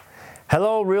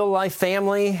Hello, real life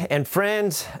family and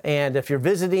friends. And if you're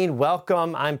visiting,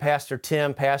 welcome. I'm Pastor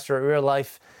Tim, pastor at Real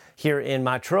Life here in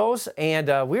Montrose. And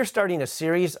we're starting a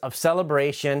series of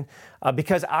celebration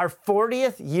because our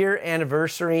 40th year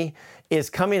anniversary is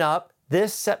coming up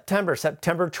this September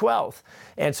 12th.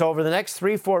 And so over the next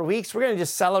 3-4 weeks, we're going to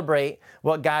just celebrate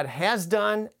what God has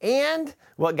done and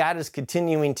what God is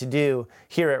continuing to do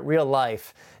here at Real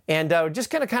Life. And just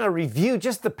going to kind of review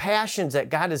just the passions that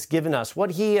God has given us,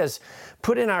 what He has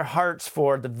put in our hearts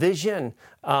for the vision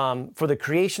for the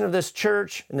creation of this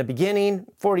church in the beginning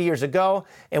 40 years ago,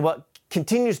 and what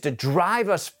continues to drive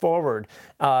us forward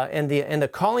and the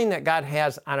calling that God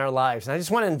has on our lives. And I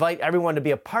just want to invite everyone to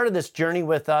be a part of this journey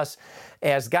with us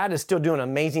as God is still doing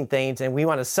amazing things, and we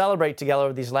want to celebrate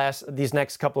together these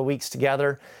next couple of weeks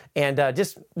together, and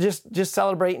just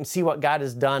celebrate and see what God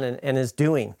has done and is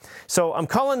doing. So I'm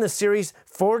calling this series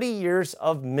 40 Years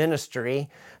of Ministry.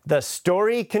 The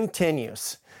story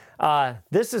continues.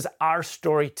 This is our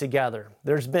story together.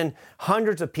 There's been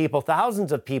hundreds of people,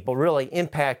 thousands of people really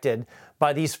impacted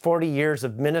by these 40 years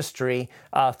of ministry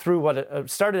through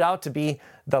what started out to be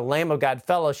the Lamb of God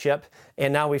Fellowship,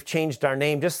 and now we've changed our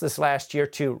name just this last year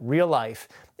to Real Life.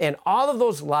 And all of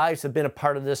those lives have been a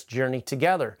part of this journey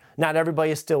together. Not everybody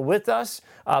is still with us,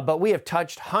 but we have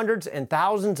touched hundreds and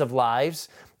thousands of lives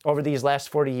over these last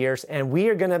 40 years, and we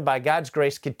are going to, by God's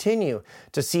grace, continue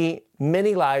to see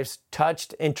many lives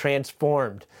touched and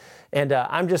transformed. And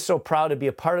I'm just so proud to be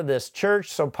a part of this church,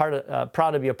 so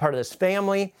proud to be a part of this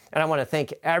family, and I want to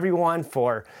thank everyone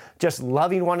for just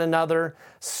loving one another,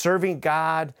 serving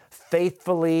God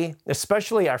faithfully,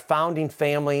 especially our founding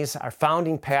families, our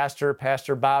founding pastor,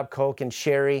 Pastor Bob Koch and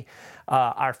Sherry,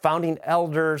 our founding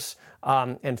elders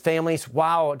and families.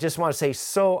 Wow, just want to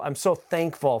say I'm so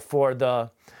thankful for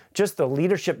the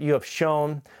leadership you have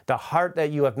shown, the heart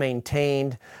that you have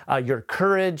maintained, your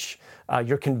courage,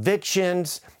 your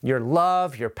convictions, your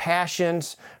love, your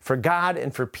passions for God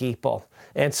and for people.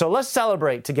 And so let's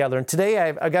celebrate together. And today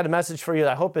I've got a message for you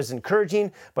that I hope is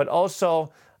encouraging, but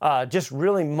also just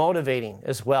really motivating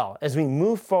as well as we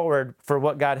move forward for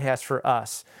what God has for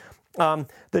us.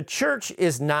 The church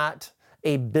is not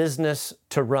a business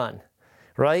to run,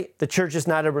 right? The church is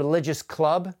not a religious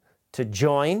club to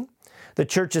join. The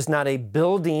church is not a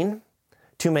building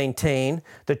to maintain.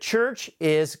 The church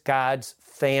is God's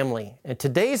family. And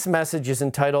today's message is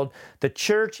entitled, "The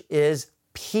Church is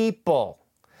People."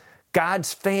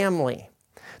 God's family.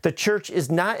 The church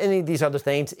is not any of these other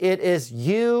things. It is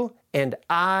you and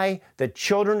I, the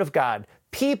children of God,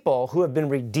 people who have been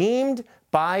redeemed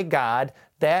by God.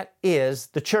 That is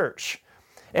the church.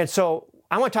 And so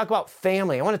I want to talk about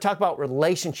family. I want to talk about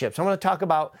relationships. I want to talk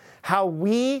about how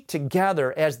we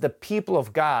together as the people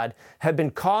of God have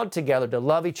been called together to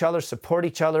love each other, support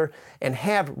each other, and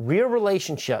have real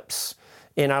relationships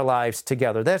in our lives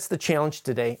together. That's the challenge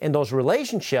today. And those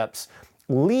relationships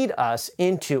lead us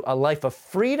into a life of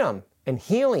freedom and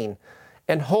healing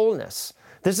and wholeness.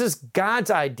 This is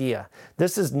God's idea.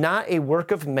 This is not a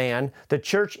work of man. The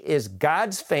church is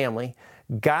God's family.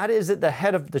 God is at the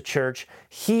head of the church.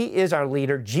 He is our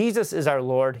leader. Jesus is our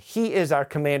Lord. He is our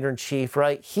commander-in-chief,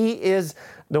 right? He is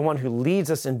the one who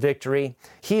leads us in victory.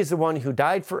 He is the one who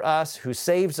died for us, who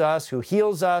saves us, who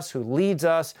heals us, who leads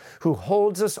us, who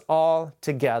holds us all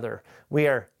together. We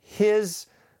are His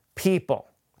people,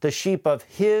 the sheep of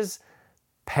His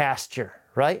pasture,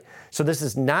 right? So this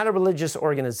is not a religious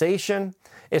organization.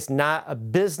 It's not a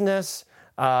business.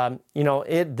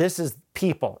 This is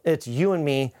people. It's you and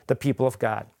me, the people of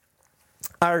God.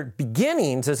 Our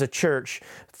beginnings as a church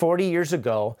 40 years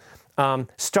ago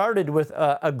started with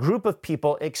a group of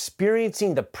people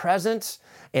experiencing the presence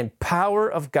and power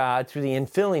of God through the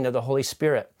infilling of the Holy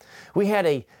Spirit. We had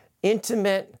an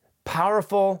intimate,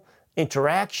 powerful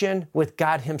interaction with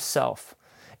God Himself.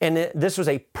 And this was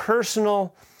a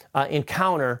personal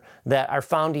encounter that our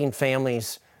founding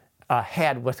families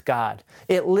had with God.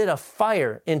 It lit a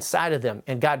fire inside of them,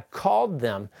 and God called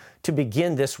them to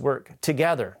begin this work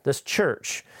together, this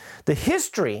church. The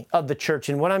history of the church,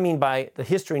 and what I mean by the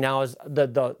history now is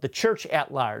the church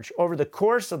at large. Over the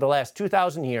course of the last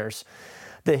 2,000 years,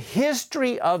 the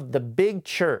history of the big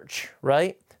church,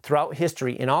 right, throughout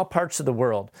history in all parts of the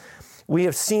world, we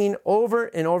have seen over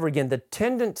and over again the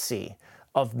tendency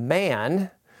of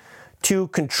man to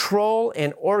control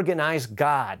and organize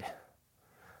God.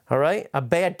 All right? A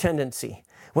bad tendency.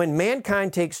 When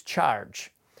mankind takes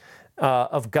charge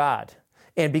of God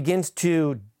and begins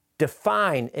to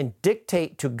define and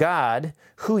dictate to God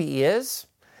who He is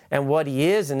and what He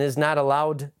is and is not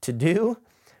allowed to do,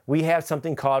 we have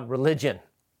something called religion.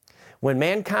 When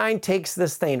mankind takes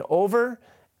this thing over,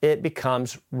 it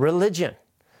becomes religion.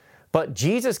 but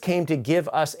Jesus came to give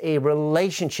us a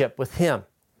relationship with him.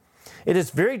 It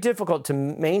is very difficult to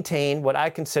maintain what I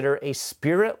consider a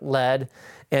spirit-led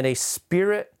and a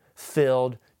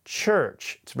spirit-filled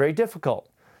church. It's very difficult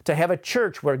to have a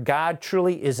church where God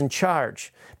truly is in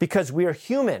charge because we are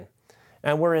human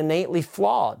and we're innately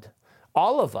flawed.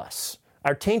 All of us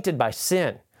are tainted by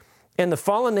sin. And the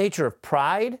fallen nature of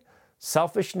pride,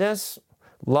 selfishness,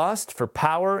 lust for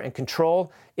power and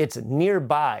control, it's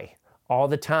nearby all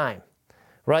the time,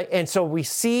 right? And so we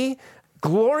see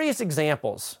glorious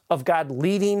examples of God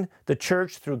leading the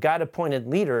church through God-appointed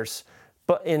leaders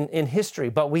but in history.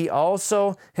 But we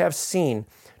also have seen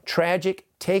tragic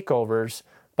takeovers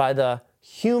by the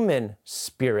human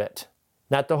spirit,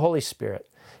 not the Holy Spirit.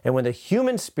 And when the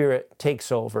human spirit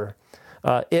takes over,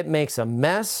 it makes a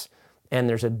mess, and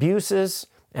there's abuses,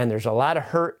 and there's a lot of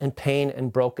hurt and pain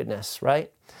and brokenness,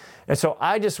 right? And so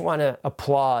I just want to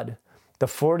applaud the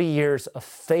 40 years of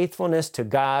faithfulness to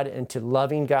God and to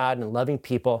loving God and loving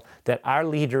people that our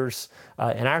leaders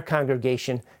in our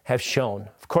congregation have shown.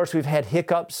 Of course, we've had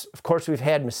hiccups. Of course, we've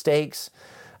had mistakes,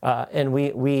 and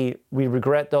we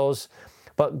regret those.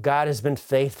 But God has been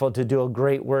faithful to do a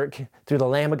great work through the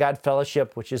Lamb of God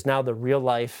Fellowship, which is now the real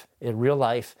life, in real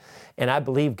life. And I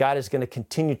believe God is going to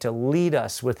continue to lead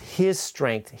us with His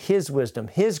strength, His wisdom,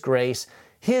 His grace,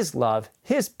 His love,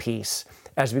 His peace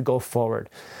as we go forward.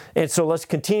 And so let's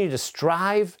continue to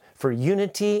strive for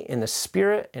unity in the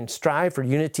Spirit and strive for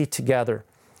unity together.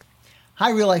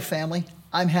 Hi, Real Life family.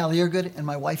 I'm Hal Eargood, and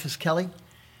my wife is Kelly.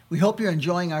 We hope you're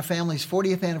enjoying our family's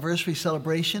 40th anniversary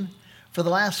celebration. For the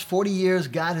last 40 years,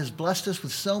 God has blessed us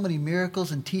with so many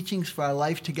miracles and teachings for our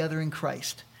life together in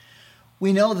Christ.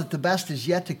 We know that the best is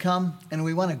yet to come, and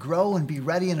we want to grow and be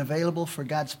ready and available for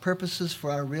God's purposes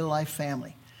for our real life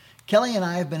family. Kelly and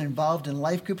I have been involved in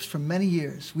life groups for many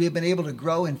years. We have been able to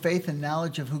grow in faith and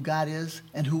knowledge of who God is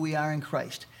and who we are in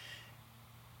Christ.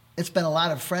 It's been a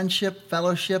lot of friendship,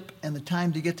 fellowship, and the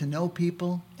time to get to know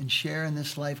people and share in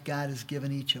this life God has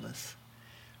given each of us.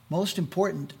 Most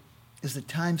important is the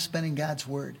time spent in God's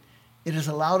Word. It has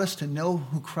allowed us to know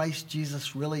who Christ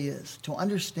Jesus really is, to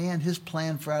understand His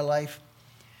plan for our life.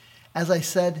 As I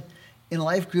said, in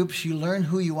life groups, you learn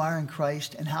who you are in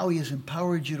Christ and how He has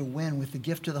empowered you to win with the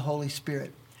gift of the Holy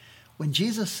Spirit. When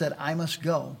Jesus said, "I must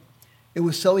go," it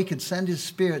was so He could send His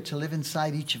Spirit to live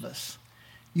inside each of us.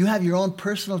 You have your own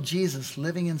personal Jesus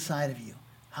living inside of you.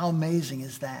 How amazing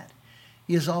is that?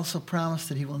 He has also promised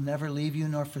that He will never leave you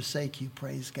nor forsake you,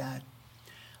 praise God.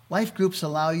 Life groups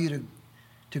allow you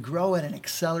to grow at an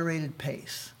accelerated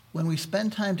pace. When we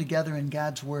spend time together in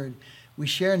God's Word, we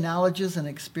share knowledges and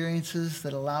experiences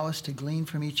that allow us to glean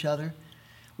from each other.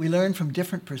 We learn from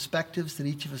different perspectives that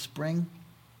each of us bring.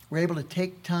 We're able to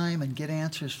take time and get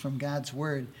answers from God's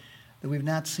Word that we've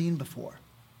not seen before.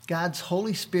 God's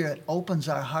Holy Spirit opens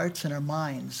our hearts and our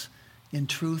minds in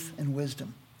truth and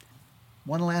wisdom.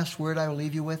 One last word I will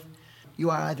leave you with. You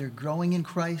are either growing in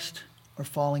Christ or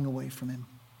falling away from Him.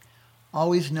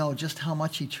 Always know just how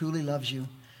much He truly loves you.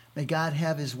 May God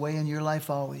have His way in your life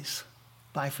always.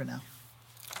 Bye for now.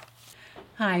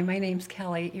 Hi, my name's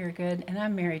Kelly Eargood, and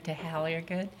I'm married to Hal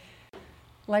Eargood.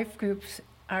 Life groups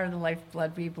are the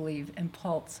lifeblood, we believe, and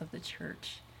pulse of the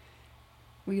church.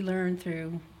 We learn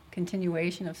through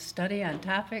continuation of study on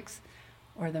topics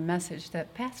or the message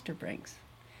that pastor brings.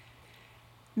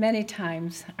 Many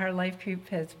times, our life group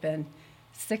has been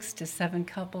 6 to 7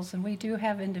 couples, and we do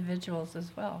have individuals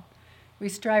as well. We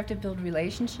strive to build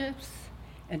relationships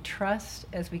and trust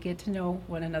as we get to know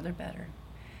one another better.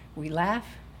 We laugh,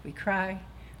 we cry,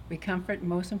 we comfort, and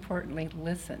most importantly,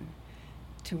 listen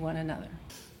to one another.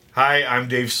 Hi, I'm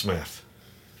Dave Smith.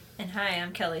 And hi,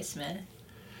 I'm Kelly Smith.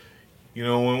 You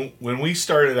know, when we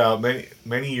started out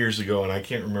many years ago, and I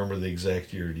can't remember the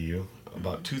exact year, do you?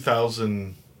 About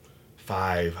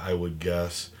 2005, I would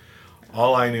guess.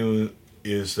 All I knew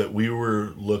is that we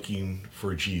were looking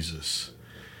for Jesus.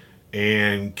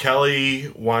 And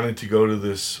Kelly wanted to go to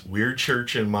this weird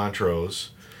church in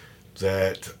Montrose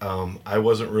that I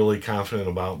wasn't really confident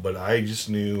about, but I just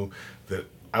knew that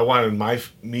I wanted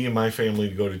me and my family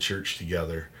to go to church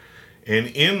together. And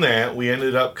in that, we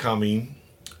ended up coming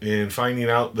and finding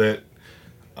out that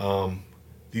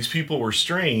these people were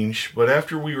strange. But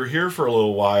after we were here for a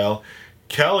little while,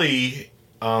 Kelly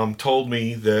told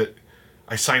me that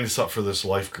I signed us up for this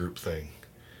life group thing.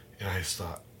 And I just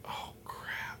thought, oh,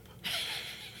 crap.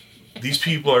 These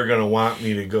people are going to want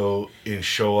me to go and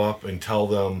show up and tell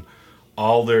them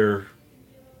all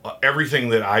everything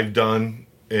that I've done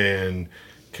and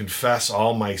confess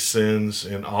all my sins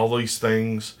and all these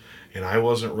things. And I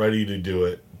wasn't ready to do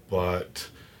it. But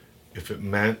if it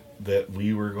meant that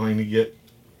we were going to get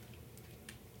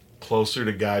closer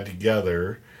to God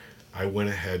together, I went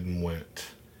ahead and went.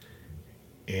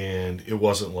 And it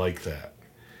wasn't like that.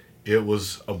 It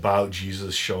was about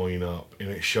Jesus showing up. And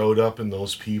it showed up in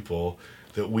those people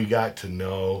that we got to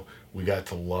know, we got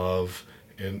to love,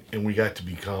 and we got to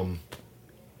become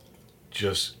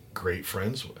just great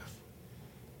friends with.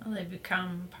 Well, they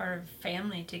become part of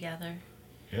family together.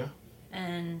 Yeah.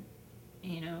 And,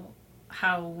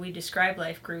 how we describe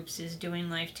life groups is doing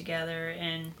life together.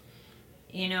 And,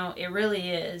 it really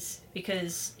is,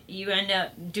 because you end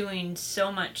up doing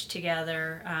so much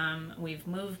together. We've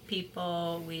moved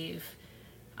people. We've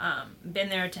been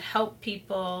there to help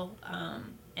people.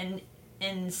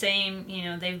 And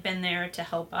same, they've been there to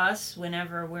help us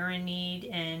whenever we're in need.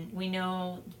 And we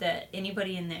know that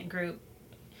anybody in that group,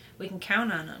 we can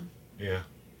count on them. Yeah.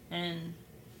 And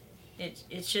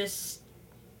it's just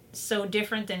so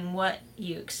different than what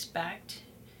you expect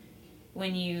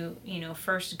when you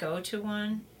first go to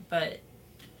one, but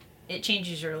it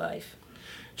changes your life.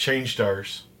 Changed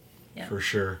ours, Yeah. for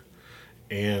sure.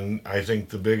 And I think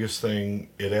the biggest thing,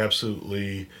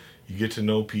 you get to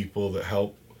know people that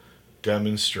help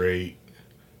demonstrate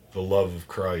the love of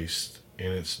Christ,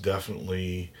 and it's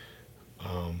definitely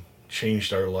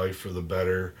changed our life for the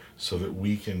better so that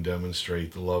we can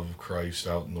demonstrate the love of Christ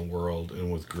out in the world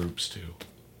and with groups too.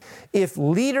 If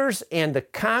leaders and the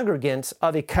congregants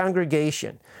of a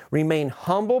congregation remain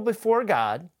humble before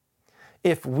God,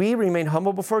 if we remain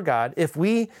humble before God, if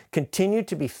we continue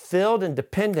to be filled and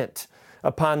dependent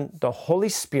upon the Holy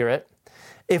Spirit,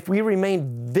 if we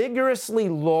remain vigorously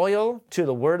loyal to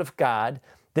the Word of God,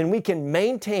 then we can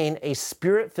maintain a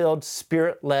Spirit-filled,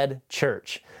 Spirit-led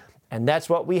church. And that's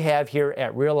what we have here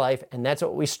at Real Life, and that's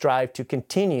what we strive to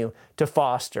continue to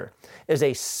foster, is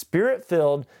a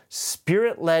Spirit-filled,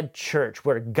 Spirit-led church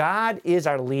where God is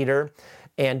our leader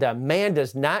and man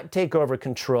does not take over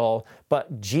control,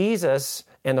 but Jesus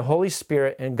and the Holy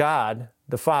Spirit and God,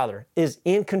 the Father, is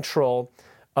in control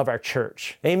of our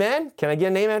church. Amen? Can I get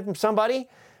an amen from somebody?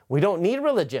 We don't need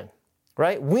religion,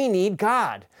 right? We need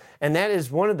God. And that is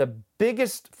one of the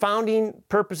biggest founding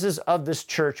purposes of this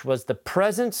church, was the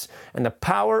presence and the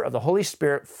power of the Holy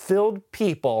Spirit filled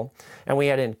people. And we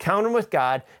had an encounter with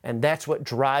God, and that's what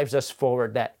drives us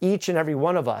forward, that each and every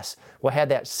one of us will have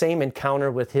that same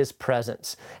encounter with His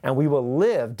presence. And we will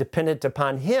live dependent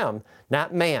upon Him,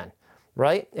 not man,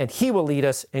 right? And He will lead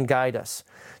us and guide us.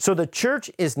 So the church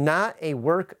is not a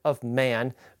work of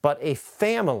man, but a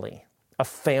family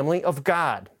of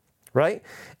God. Right?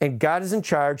 And God is in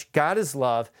charge, God is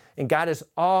love, and God is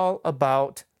all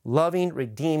about loving,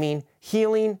 redeeming,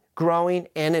 healing, growing,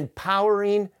 and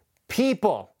empowering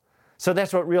people. So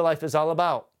that's what real life is all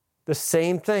about. The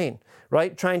same thing,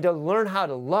 right? Trying to learn how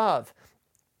to love,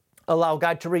 allow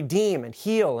God to redeem and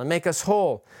heal and make us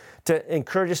whole, to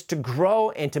encourage us to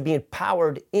grow and to be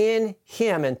empowered in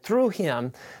Him and through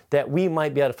Him, that we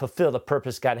might be able to fulfill the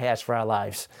purpose God has for our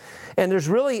lives. And there's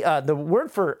really, the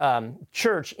word for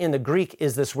church in the Greek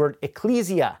is this word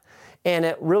ecclesia. And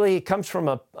it really comes from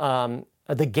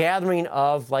the gathering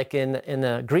of, like in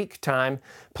the Greek time,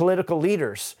 political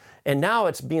leaders. And now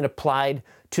it's being applied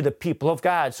to the people of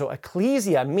God. So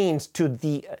ecclesia means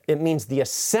the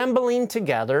assembling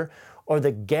together or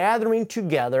the gathering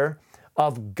together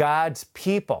of God's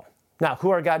people. Now, who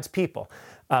are God's people?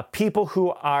 People who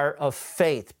are of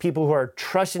faith, people who are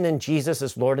trusting in Jesus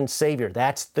as Lord and Savior.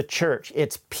 That's the church.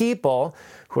 It's people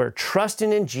who are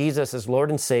trusting in Jesus as Lord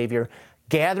and Savior,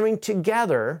 gathering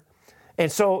together.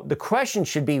 And so the question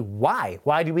should be, why?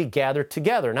 Why do we gather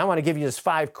together? And I want to give you just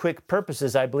 5 quick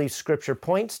purposes I believe Scripture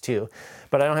points to,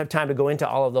 but I don't have time to go into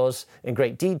all of those in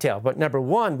great detail. But number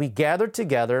 1, we gather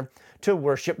together to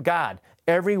worship God.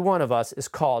 Every one of us is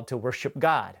called to worship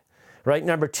God. Right?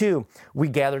 Number 2, we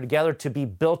gather together to be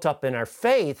built up in our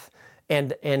faith,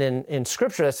 and in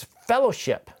Scripture, that's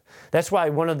fellowship. That's why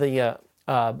one of the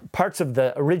parts of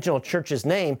the original church's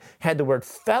name had the word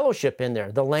fellowship in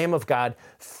there, the Lamb of God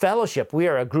fellowship. We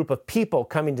are a group of people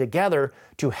coming together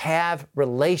to have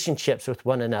relationships with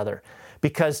one another,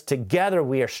 because together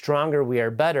we are stronger, we are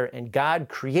better, and God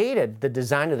created the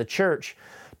design of the church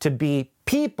to be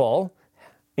people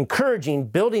encouraging,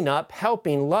 building up,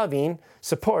 helping, loving,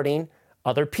 supporting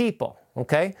other people,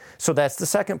 okay? So that's the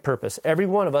second purpose. Every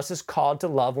one of us is called to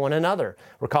love one another.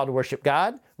 We're called to worship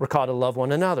God. We're called to love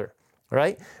one another,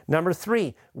 right? Number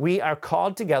 3, we are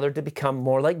called together to become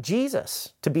more like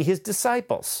Jesus, to be His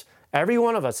disciples. Every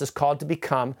one of us is called to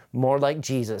become more like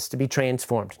Jesus, to be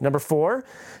transformed. Number 4,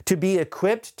 to be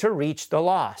equipped to reach the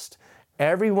lost.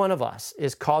 Every one of us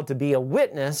is called to be a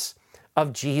witness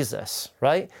of Jesus,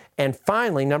 right? And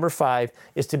finally, number 5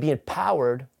 is to be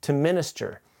empowered to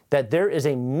minister. that there is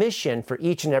a mission for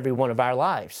each and every one of our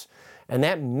lives. And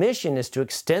that mission is to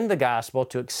extend the gospel,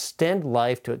 to extend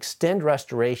life, to extend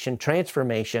restoration,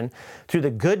 transformation through the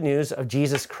good news of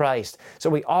Jesus Christ. So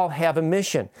we all have a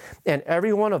mission. And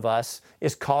every one of us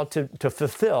is called to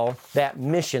fulfill that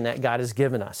mission that God has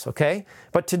given us, okay?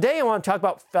 But today I want to talk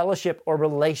about fellowship or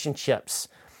relationships,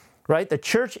 right? The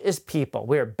church is people.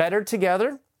 We are better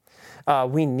together.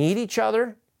 We need each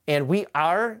other. And we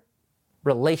are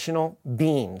relational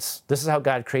beings. This is how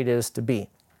God created us to be.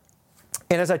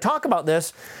 And as I talk about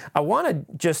this, I want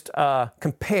to just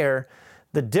compare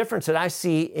the difference that I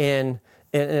see and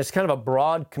it's kind of a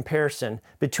broad comparison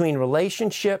between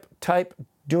relationship type,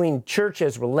 doing church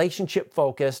as relationship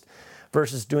focused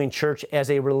versus doing church as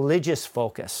a religious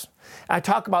focus. I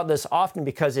talk about this often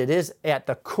because it is at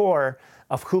the core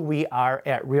of who we are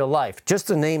at Real Life. Just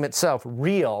the name itself,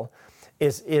 real,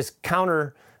 is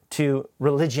counter to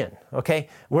religion, okay?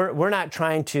 We're not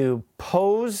trying to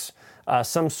pose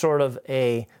some sort of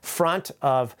a front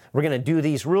of we're going to do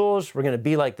these rules, we're going to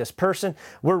be like this person.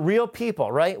 We're real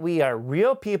people, right? We are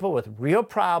real people with real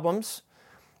problems,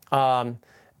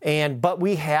 but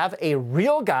we have a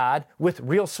real God with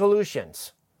real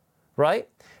solutions, right?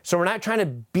 So we're not trying to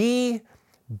be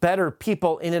better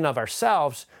people in and of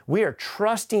ourselves. We are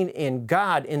trusting in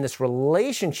God, in this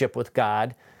relationship with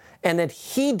God, and that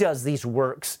He does these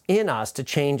works in us to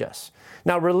change us.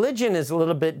 Now, religion is a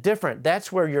little bit different.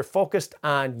 That's where you're focused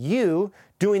on you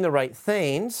doing the right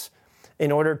things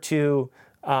in order to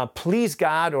please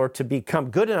God or to become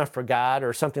good enough for God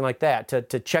or something like that,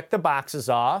 to check the boxes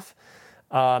off.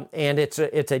 And it's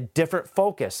a different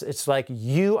focus. It's like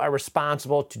you are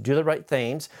responsible to do the right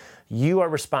things. You are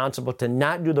responsible to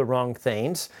not do the wrong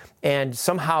things. And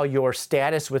somehow your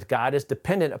status with God is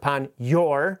dependent upon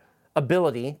your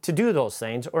ability to do those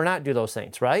things or not do those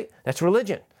things, right? That's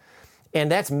religion.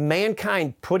 And that's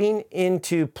mankind putting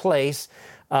into place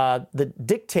the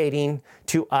dictating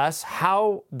to us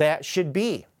how that should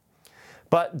be.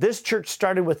 But this church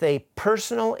started with a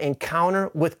personal encounter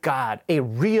with God, a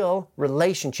real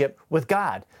relationship with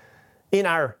God. In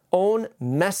our own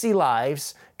messy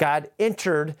lives, God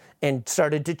entered and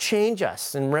started to change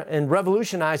us and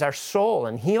revolutionize our soul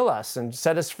and heal us and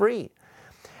set us free.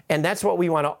 And that's what we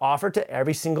want to offer to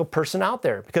every single person out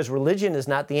there, because religion is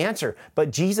not the answer, but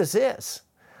Jesus is.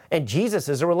 And Jesus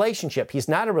is a relationship. He's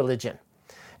not a religion.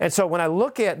 And so when I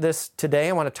look at this today,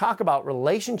 I want to talk about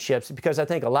relationships because I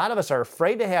think a lot of us are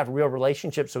afraid to have real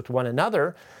relationships with one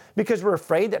another because we're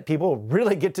afraid that people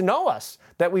really get to know us,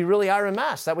 that we really are a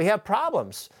mess, that we have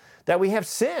problems, that we have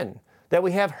sin, that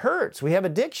we have hurts, we have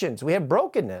addictions, we have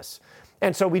brokenness.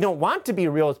 And so we don't want to be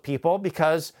real with people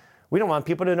because we don't want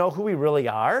people to know who we really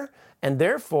are, and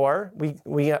therefore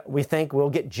we think we'll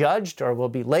get judged or we'll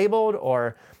be labeled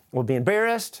or we'll be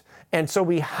embarrassed. And so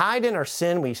we hide in our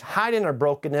sin, we hide in our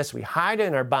brokenness, we hide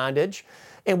in our bondage,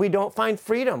 and we don't find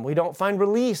freedom, we don't find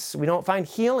release, we don't find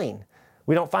healing,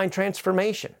 we don't find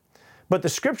transformation. But the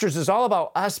Scriptures is all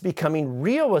about us becoming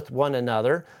real with one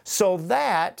another so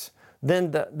that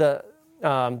then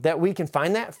that we can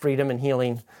find that freedom and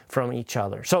healing from each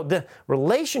other. So the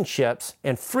relationships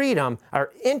and freedom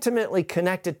are intimately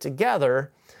connected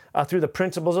together through the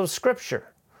principles of Scripture.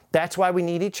 That's why we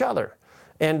need each other.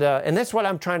 And that's what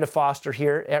I'm trying to foster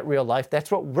here at Real Life.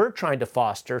 That's what we're trying to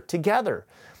foster together,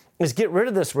 is get rid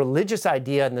of this religious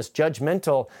idea and this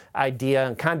judgmental idea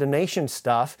and condemnation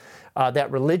stuff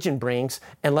that religion brings,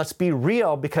 and let's be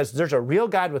real, because there's a real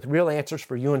God with real answers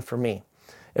for you and for me.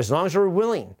 As long as we're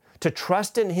willing to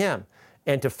trust in Him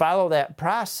and to follow that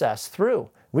process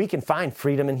through, we can find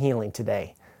freedom and healing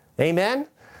today. Amen?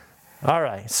 All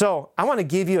right, so I want to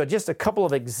give you just a couple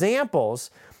of examples.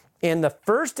 And the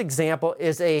first example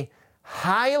is a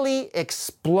highly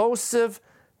explosive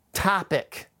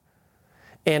topic.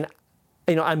 And,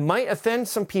 I might offend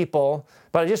some people,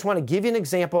 but I just want to give you an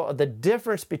example of the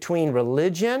difference between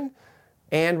religion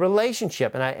and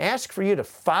relationship. And I ask for you to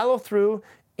follow through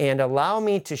and allow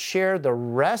me to share the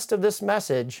rest of this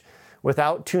message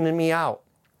without tuning me out.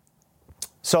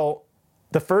 So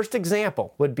the first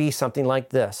example would be something like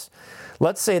this.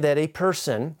 Let's say that a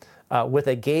person with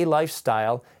a gay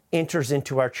lifestyle enters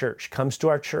into our church, comes to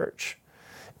our church.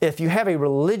 If you have a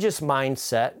religious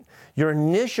mindset, your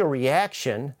initial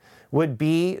reaction would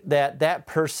be that that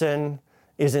person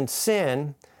is in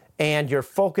sin and your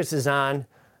focus is on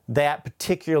that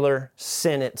particular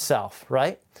sin itself,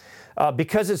 right?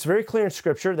 Because it's very clear in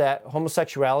Scripture that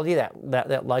homosexuality,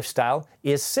 that lifestyle,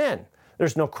 is sin.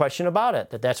 There's no question about it,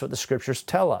 that's what the Scriptures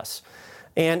tell us.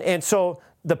 And so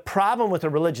the problem with a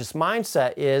religious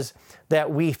mindset is that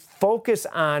we focus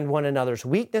on one another's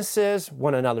weaknesses,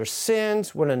 one another's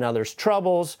sins, one another's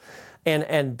troubles,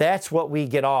 and that's what we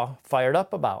get all fired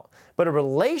up about. But a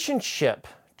relationship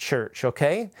church,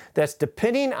 okay, that's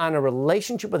depending on a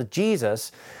relationship with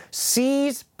Jesus,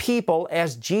 sees people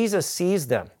as Jesus sees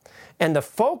them. And the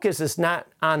focus is not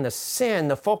on the sin,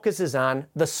 the focus is on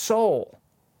the soul.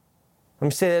 Let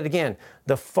me say that again.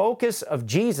 The focus of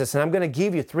Jesus, and I'm going to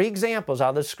give you 3 examples out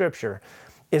of the scripture,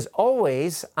 is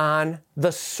always on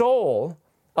the soul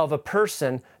of a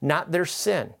person, not their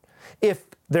sin. If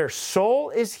their soul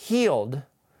is healed,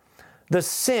 the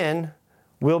sin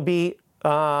will be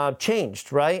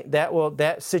changed, right?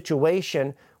 That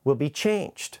situation will be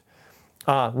changed,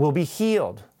 will be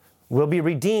healed, will be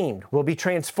redeemed, will be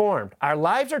transformed. Our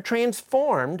lives are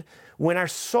transformed when our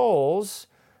souls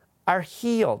are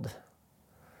healed.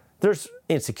 There's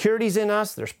insecurities in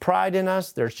us, there's pride in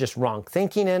us, there's just wrong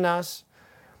thinking in us.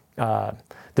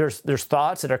 There's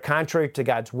thoughts that are contrary to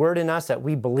God's word in us that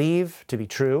we believe to be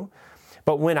true.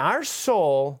 But when our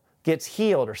soul gets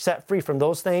healed or set free from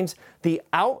those things, the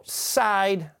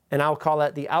outside, and I'll call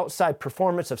that the outside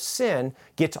performance of sin,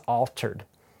 gets altered.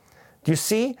 Do you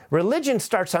see? Religion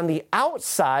starts on the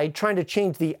outside, trying to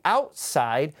change the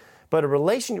outside, but a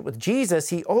relationship with Jesus,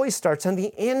 he always starts on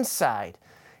the inside.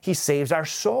 He saves our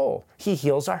soul. He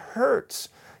heals our hurts.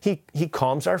 He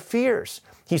calms our fears.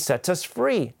 He sets us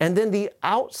free. And then the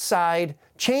outside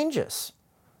changes.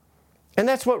 And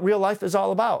that's what real life is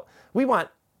all about. We want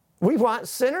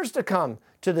sinners to come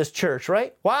to this church,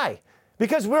 right? Why?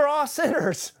 Because we're all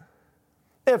sinners.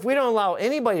 If we don't allow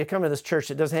anybody to come to this church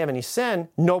that doesn't have any sin,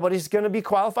 nobody's going to be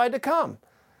qualified to come,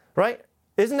 right?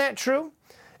 Isn't that true?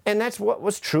 And that's what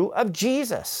was true of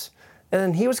Jesus.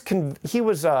 And he was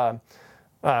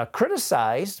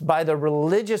criticized by the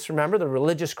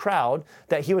religious crowd,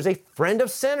 that he was a friend of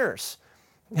sinners.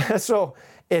 So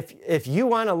if you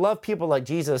want to love people like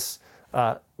Jesus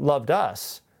loved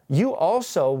us, you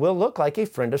also will look like a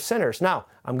friend of sinners. Now,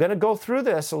 I'm going to go through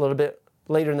this a little bit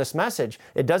later in this message.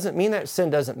 It doesn't mean that sin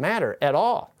doesn't matter at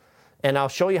all. And I'll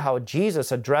show you how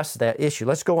Jesus addressed that issue.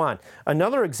 Let's go on.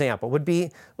 Another example would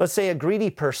be, let's say a greedy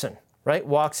person, right,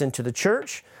 walks into the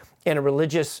church, and a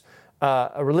religious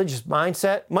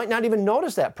mindset might not even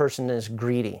notice that person is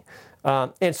greedy.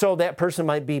 And so that person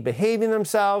might be behaving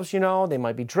themselves, they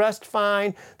might be dressed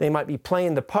fine, they might be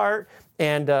playing the part,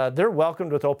 and they're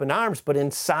welcomed with open arms, but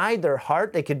inside their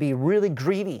heart, they could be really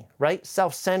greedy, right?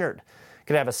 Self-centered,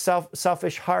 could have a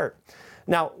selfish heart.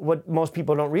 Now, what most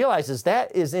people don't realize is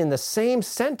that is in the same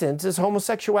sentence as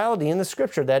homosexuality in the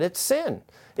scripture, that it's sin.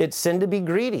 It's sin to be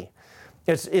greedy.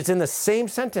 It's in the same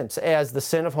sentence as the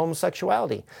sin of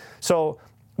homosexuality. So,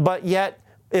 but yet,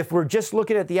 if we're just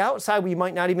looking at the outside, we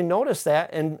might not even notice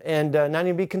that and not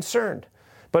even be concerned.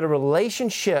 But a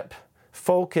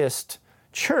relationship-focused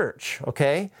church,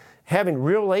 okay, having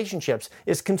real relationships,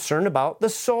 is concerned about the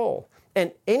soul.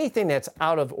 And anything that's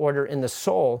out of order in the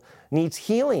soul needs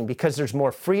healing, because there's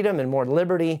more freedom and more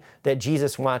liberty that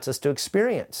Jesus wants us to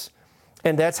experience.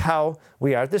 And that's how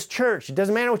we are at this church. It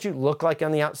doesn't matter what you look like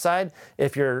on the outside,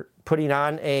 if you're putting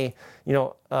on a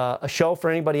show for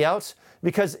anybody else,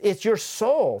 because it's your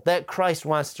soul that Christ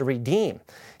wants to redeem.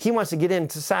 He wants to get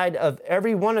inside of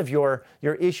every one of your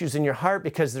issues in your heart,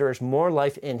 because there is more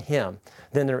life in Him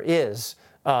than there is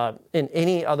in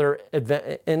any other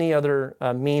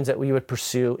means that we would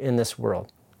pursue in this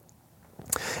world.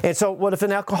 And so what if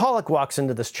an alcoholic walks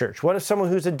into this church? What if someone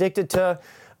who's addicted to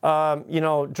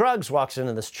drugs walks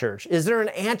into this church? Is there an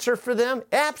answer for them?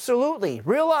 Absolutely.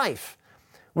 Real life.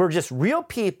 We're just real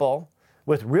people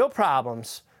with real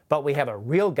problems, but we have a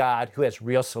real God who has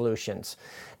real solutions.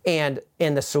 And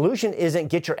the solution isn't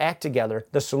get your act together.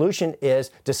 The solution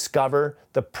is discover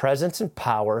the presence and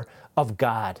power of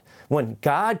God. When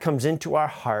God comes into our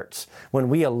hearts, when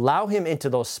we allow Him into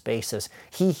those spaces,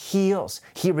 He heals,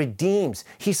 He redeems,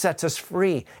 He sets us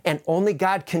free. And only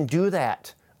God can do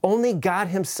that. Only God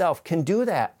Himself can do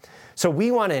that. So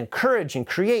we want to encourage and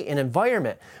create an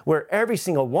environment where every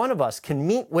single one of us can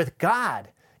meet with God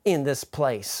in this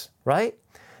place, right?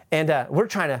 And we're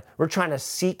trying to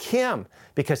seek Him,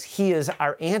 because He is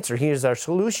our answer. He is our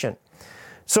solution.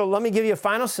 So let me give you a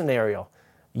final scenario.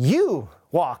 You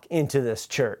walk into this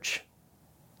church.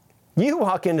 You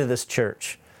walk into this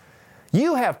church.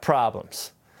 You have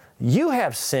problems. You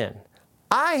have sin.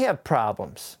 I have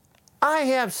problems. I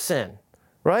have sin,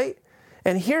 right?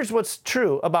 And here's what's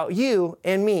true about you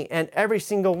and me and every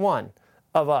single one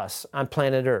of us on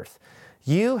planet Earth.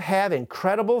 You have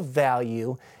incredible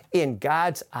value in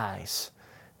God's eyes.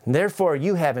 And therefore,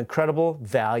 you have incredible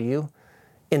value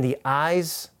in the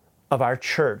eyes of our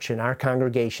church and our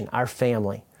congregation, our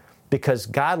family, because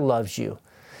God loves you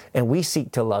and we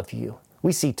seek to love you.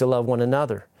 We seek to love one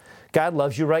another. God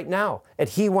loves you right now, and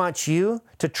He wants you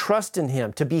to trust in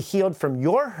Him, to be healed from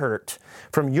your hurt,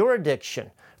 from your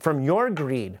addiction, from your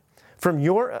greed, from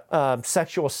your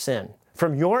sexual sin,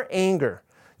 from your anger,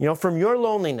 from your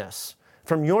loneliness,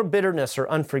 from your bitterness or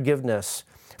unforgiveness,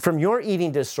 from your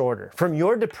eating disorder, from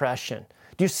your depression.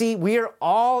 Do you see, we are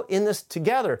all in this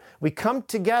together. We come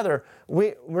together.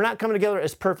 We're not coming together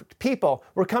as perfect people.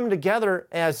 We're coming together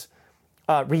as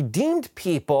redeemed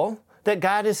people that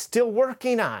God is still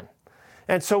working on.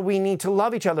 And so we need to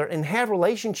love each other and have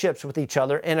relationships with each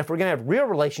other. And if we're going to have real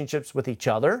relationships with each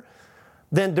other,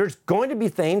 then there's going to be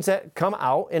things that come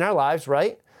out in our lives,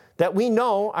 right, that we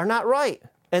know are not right.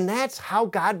 And that's how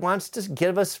God wants to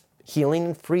give us healing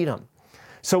and freedom.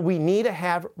 So we need to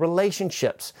have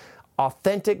relationships,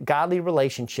 authentic, godly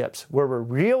relationships where we're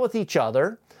real with each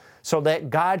other so that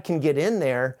God can get in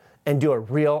there and do a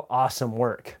real awesome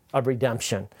work of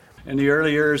redemption. In the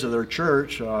early years of their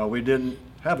church, we didn't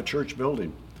have a church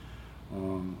building.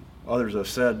 Others have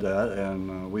said that,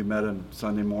 and we met on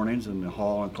Sunday mornings in the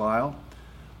hall in Clio.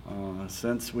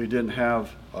 Since we didn't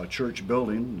have a church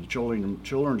building, the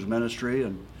children's ministry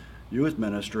and youth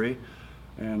ministry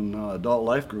and adult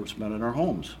life groups met in our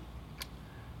homes.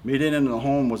 Meeting in the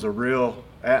home was a real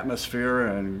atmosphere,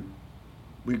 and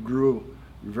we grew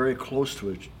very close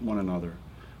to one another.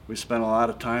 We spent a lot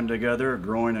of time together,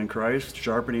 growing in Christ,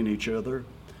 sharpening each other,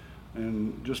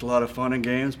 and just a lot of fun and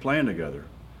games playing together.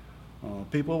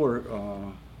 People were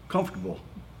comfortable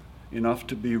enough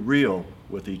to be real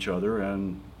with each other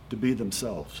and to be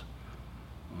themselves.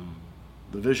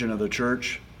 The vision of the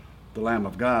church, the Lamb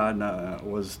of God,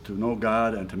 was to know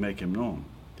God and to make Him known.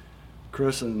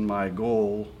 Chris and my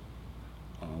goal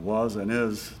was and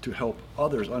is to help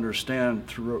others understand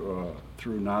through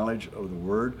knowledge of the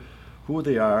Word who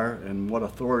they are and what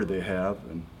authority they have,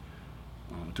 and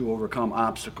to overcome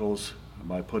obstacles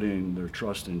by putting their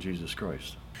trust in Jesus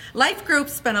Christ. Life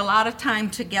groups spent a lot of time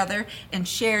together and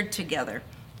shared together,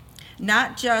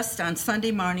 not just on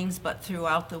Sunday mornings, but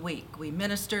throughout the week. We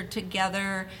ministered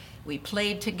together, we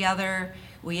played together,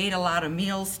 we ate a lot of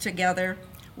meals together.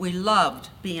 We loved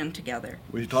being together.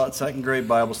 We taught second grade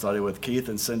Bible study with Keith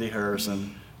and Cindy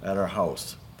Harrison at our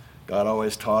house. God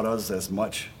always taught us as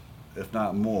much, if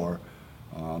not more,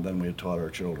 than we had taught our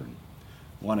children.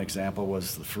 One example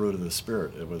was the fruit of the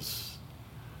Spirit. It was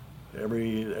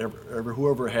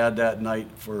whoever had that night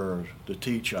to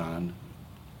teach on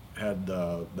had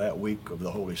that week of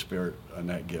the Holy Spirit and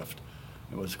that gift.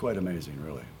 It was quite amazing,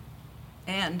 really.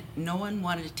 And no one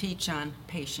wanted to teach on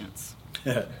patience.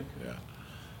 Yeah.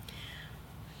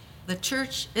 The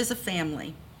church is a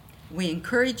family. We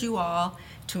encourage you all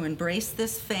to embrace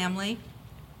this family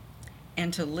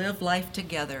and to live life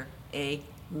together, a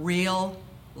real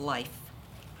life.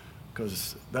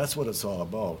 Because that's what it's all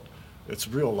about. It's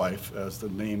real life, as the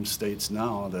name states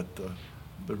now, that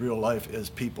the real life is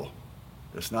people.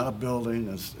 It's not a building,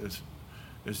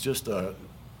 it's just a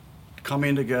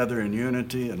coming together in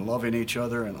unity and loving each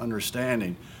other and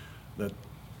understanding that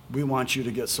we want you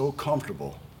to get so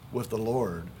comfortable with the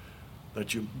Lord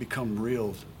that you become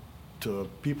real to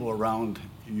people around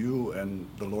you and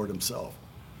the Lord Himself.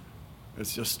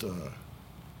 It's just a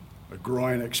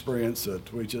growing experience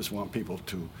that we just want people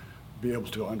to be able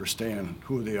to understand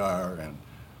who they are and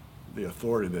the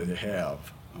authority that they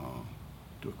have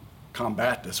to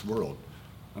combat this world.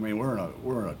 I mean, we're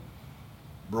in a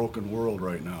broken world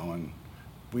right now, and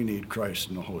we need Christ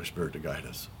and the Holy Spirit to guide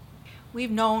us.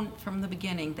 We've known from the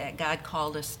beginning that God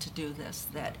called us to do this,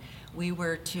 that we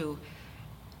were to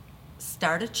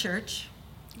start a church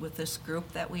with this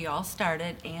group that we all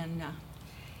started, and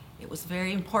it was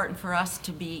very important for us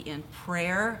to be in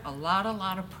prayer. A lot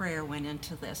of prayer went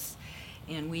into this,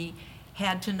 and we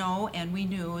had to know, and we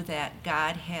knew that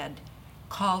God had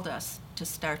called us to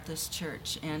start this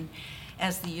church. And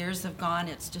as the years have gone,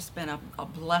 it's just been a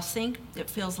blessing. It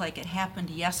feels like it happened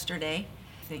yesterday.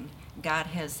 God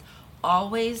has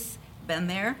always been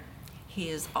there. He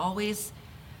has always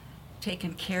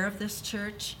taken care of this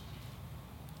church,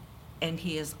 and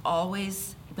He has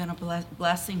always been a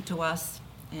blessing to us,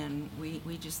 and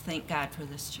we just thank God for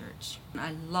this church.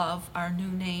 I love our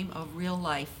new name of Real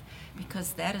Life,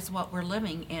 because that is what we're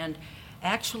living, and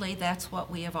actually that's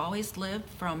what we have always lived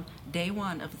from day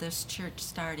one of this church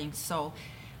starting. So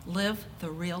live the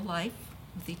real life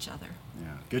with each other.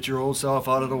 Yeah. Get your old self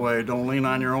out of the way. Don't lean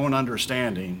on your own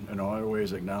understanding. In all your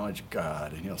ways acknowledge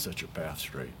God, and He'll set your path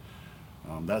straight.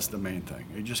 That's the main thing.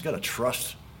 You just got to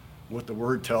trust what the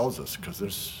Word tells us, because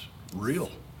it's real.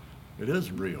 It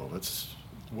is real.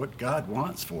 what God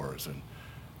wants for us.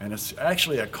 And it's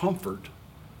actually a comfort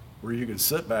where you can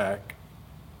sit back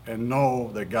and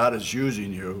know that God is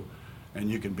using you and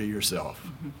you can be yourself.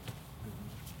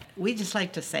 We just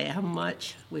like to say how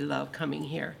much we love coming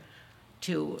here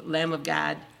to Lamb of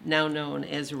God, now known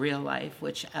as Real Life,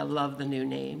 which I love the new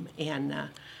name. And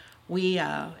we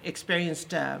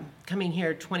experienced coming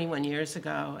here 21 years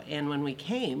ago, and when we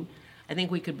came, I think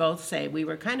we could both say we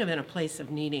were kind of in a place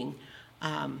of needing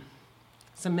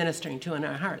some ministering to in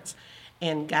our hearts.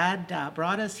 And God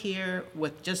brought us here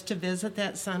with just to visit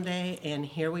that Sunday, and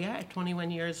here we are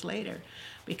 21 years later.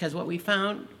 Because what we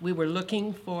found, we were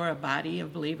looking for a body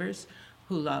of believers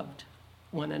who loved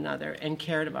one another and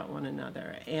cared about one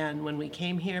another. And when we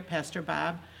came here, Pastor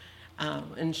Bob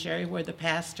and Sherry were the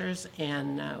pastors,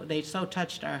 and they so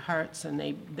touched our hearts, and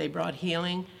they brought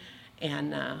healing.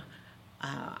 And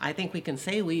I think we can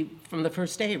say from the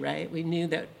first day, right, we knew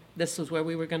that this was where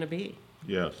we were going to be.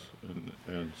 Yes,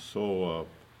 and so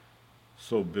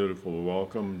beautiful,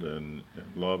 welcomed and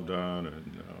loved on,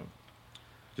 and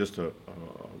just a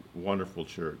wonderful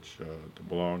church to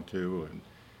belong to. And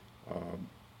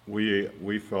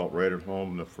we felt right at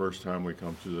home the first time we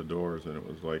come through the doors, and it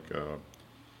was like a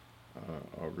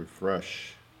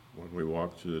refresh when we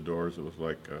walked through the doors. It was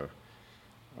like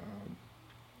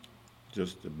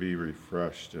just to be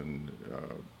refreshed and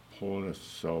pulling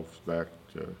ourselves back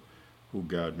to who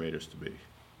God made us to be.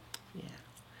 Yeah.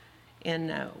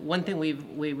 And one thing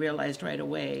we realized right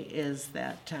away is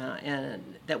that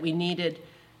that we needed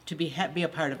to be a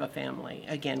part of a family.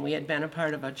 Again, we had been a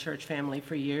part of a church family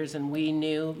for years, and we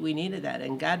knew we needed that.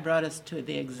 And God brought us to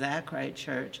the exact right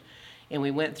church. And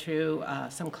we went through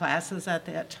some classes at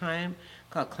that time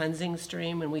called Cleansing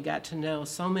Stream, and we got to know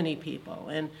so many people.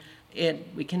 And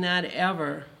we cannot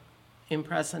ever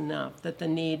impress enough that the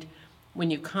need, when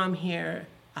you come here,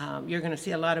 you're going to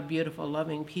see a lot of beautiful,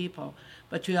 loving people,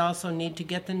 but you also need to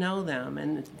get to know them.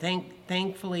 And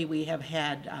thankfully, we have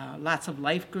had lots of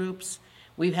life groups.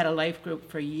 We've had a life group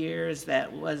for years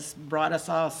that brought us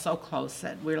all so close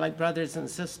that we're like brothers and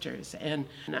sisters. And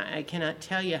I cannot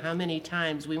tell you how many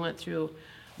times we went through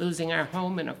losing our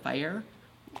home in a fire,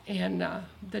 and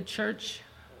the church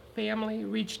family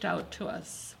reached out to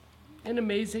us in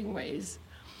amazing ways.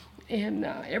 And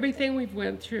everything we've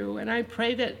went through, and I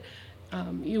pray that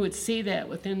you would see that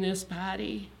within this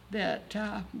body, that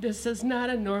this is not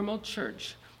a normal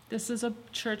church. This is a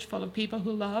church full of people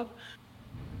who love.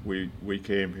 We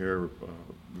came here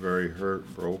very hurt,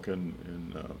 broken,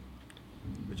 and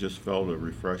it just felt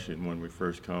refreshing when we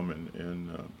first come,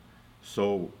 and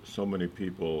so many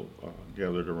people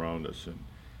gathered around us. And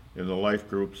in the life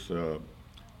groups,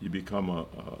 you become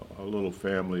a little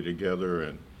family together,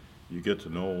 and you get to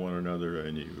know one another,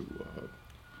 and you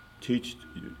teach,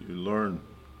 you learn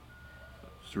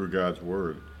through God's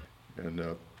Word. And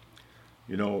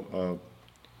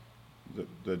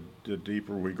the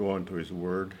deeper we go into His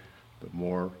Word, the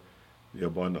more the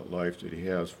abundant life that He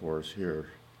has for us here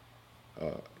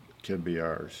can be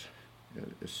ours.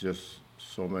 It's just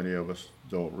so many of us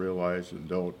don't realize and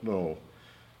don't know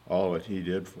all that He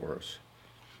did for us.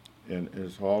 And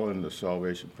it's all in the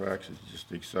salvation practice,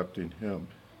 just accepting Him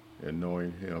and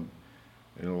knowing Him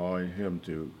and allowing Him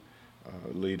to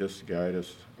lead us, guide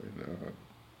us, and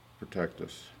protect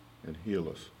us and heal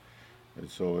us. And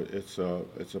so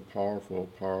it's a powerful,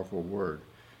 powerful word.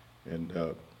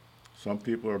 And some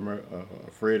people are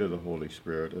afraid of the Holy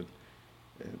Spirit, and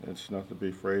it's not to be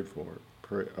afraid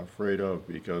of,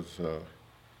 because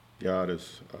God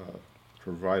has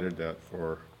provided that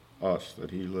for us, that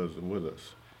He lives with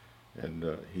us, and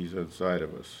He's inside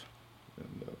of us.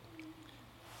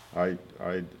 And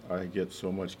I get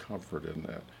so much comfort in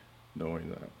that, knowing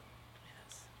that.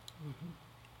 Yes. Mm-hmm.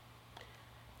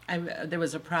 There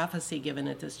was a prophecy given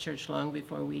at this church long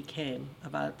before we came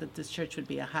about that this church would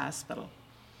be a hospital,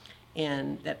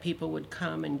 and that people would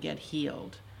come and get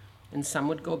healed, and some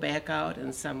would go back out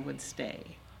and some would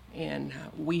stay. And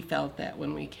we felt that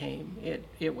when we came.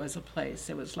 It was a place.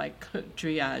 It was like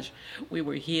triage. We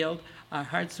were healed. Our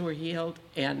hearts were healed.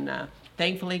 And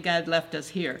thankfully, God left us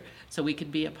here so we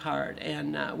could be a part.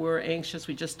 And we're anxious.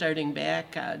 We're just starting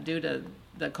back due to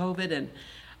the COVID and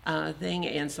thing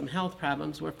and some health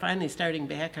problems. We're finally starting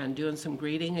back on doing some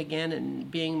greeting again and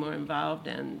being more involved.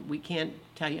 And we can't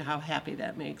tell you how happy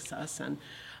that makes us. And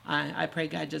I pray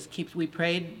God just keeps. We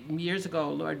prayed years ago,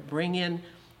 Lord, bring in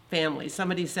family.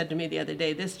 Somebody said to me the other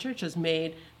day, this church is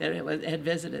made, that had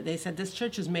visited, they said, this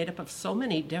church is made up of so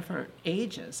many different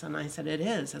ages. And I said, it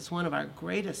is. It's one of our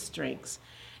greatest strengths,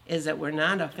 is that we're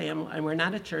not a family, and we're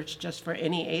not a church just for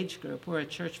any age group. We're a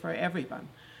church for everyone.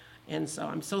 And so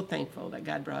I'm so thankful that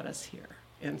God brought us here.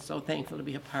 and so thankful to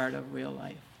be a part of Real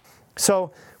Life.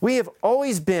 So we have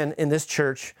always been in this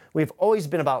church, we've always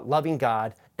been about loving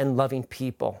God and loving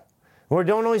people. We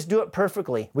don't always do it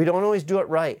perfectly. We don't always do it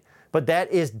right. But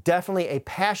that is definitely a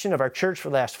passion of our church for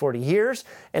the last 40 years,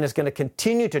 and it's going to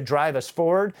continue to drive us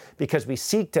forward because we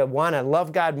seek to want to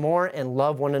love God more and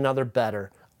love one another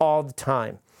better all the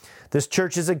time. This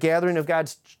church is a gathering of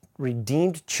God's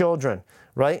redeemed children,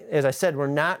 right? As I said, we're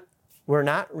not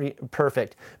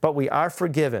perfect, but we are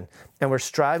forgiven, and we're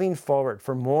striving forward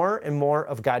for more and more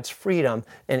of God's freedom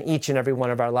in each and every one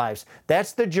of our lives.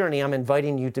 That's the journey I'm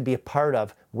inviting you to be a part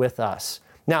of with us.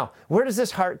 Now, where does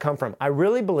this heart come from? I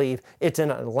really believe it's in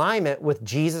alignment with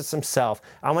Jesus himself.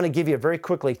 I want to give you very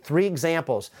quickly 3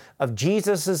 examples of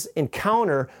Jesus's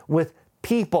encounter with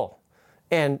people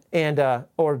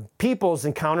or people's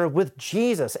encounter with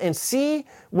Jesus, and see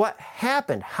what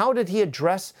happened. How did he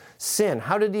address sin?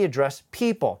 How did he address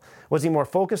people? Was he more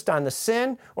focused on the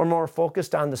sin or more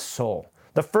focused on the soul?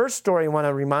 The first story I want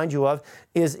to remind you of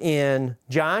is in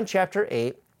John chapter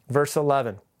 8, verse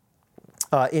 11.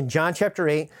 In John chapter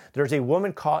 8, there's a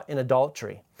woman caught in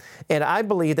adultery. And I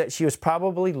believe that she was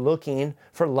probably looking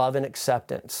for love and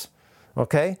acceptance.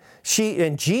 Okay?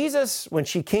 Jesus, when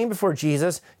she came before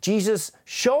Jesus, Jesus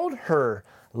showed her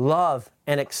love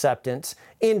and acceptance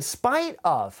in spite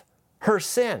of her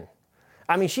sin.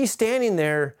 I mean, she's standing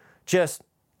there just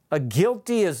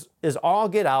guilty as all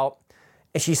get out.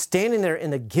 And she's standing there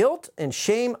in the guilt and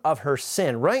shame of her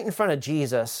sin right in front of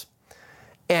Jesus.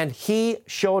 And he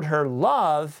showed her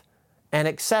love and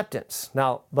acceptance.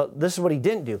 Now, but this is what he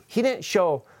didn't do. He didn't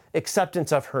show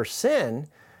acceptance of her sin.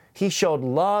 He showed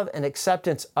love and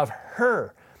acceptance of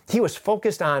her. He was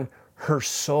focused on her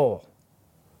soul.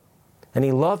 And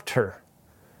he loved her.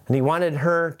 And he wanted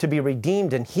her to be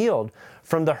redeemed and healed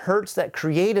from the hurts that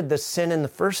created the sin in the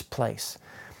first place.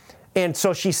 And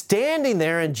so she's standing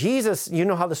there, and Jesus, you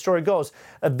know how the story goes.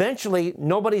 Eventually,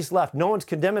 nobody's left. No one's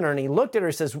condemning her. And he looked at her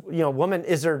and says, woman,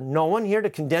 is there no one here to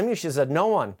condemn you? She said, no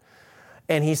one.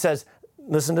 And he says,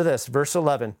 listen to this, verse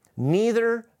 11,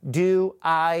 neither do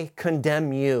I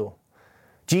condemn you.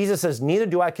 Jesus says, neither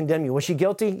do I condemn you. Was she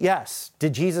guilty? Yes.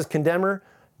 Did Jesus condemn her?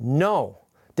 No.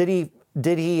 Did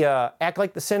he act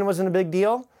like the sin wasn't a big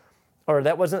deal? Or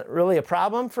that wasn't really a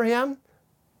problem for him?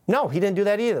 No, he didn't do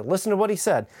that either. Listen to what he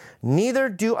said. Neither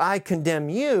do I condemn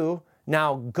you.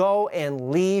 Now go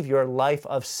and leave your life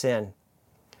of sin.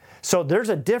 So there's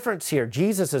a difference here.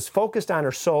 Jesus is focused on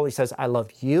her soul. He says, I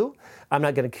love you. I'm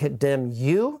not going to condemn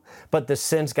you, but the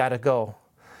sin's got to go.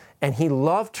 And he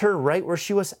loved her right where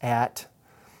she was at.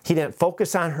 He didn't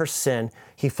focus on her sin.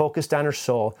 He focused on her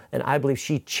soul. And I believe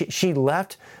she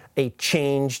left a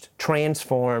changed,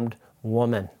 transformed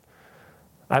woman.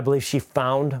 I believe she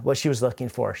found what she was looking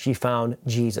for. She found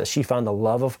Jesus. She found the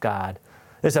love of God.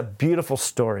 It's a beautiful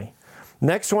story.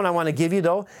 Next one I want to give you,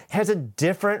 though, has a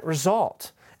different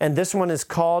result. And this one is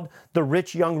called the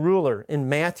rich young ruler in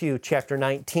Matthew chapter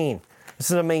 19. This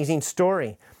is an amazing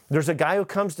story. There's a guy who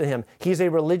comes to him. He's a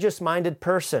religious-minded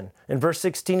person. In verse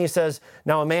 16, he says,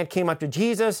 now a man came up to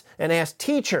Jesus and asked,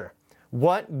 Teacher,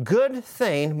 what good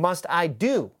thing must I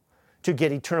do to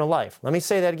get eternal life? Let me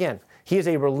say that again. He is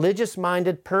a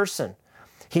religious-minded person.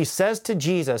 He says to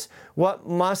Jesus, what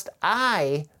must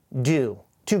I do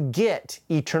to get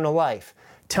eternal life?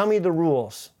 Tell me the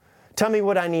rules. Tell me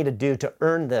what I need to do to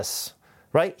earn this,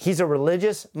 right? He's a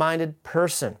religious-minded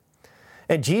person.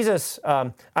 And Jesus,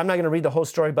 I'm not going to read the whole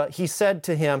story, but he said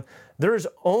to him, there's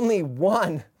only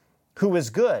one who is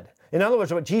good. In other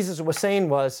words, what Jesus was saying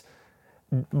was,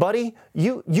 buddy,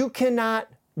 you cannot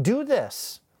do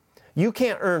this. You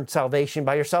can't earn salvation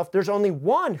by yourself. There's only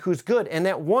one who's good, and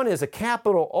that one is a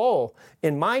capital O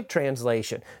in my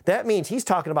translation. That means he's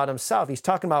talking about himself. He's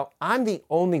talking about, I'm the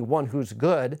only one who's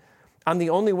good. I'm the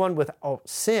only one without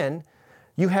sin.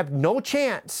 You have no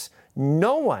chance.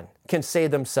 No one can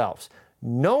save themselves.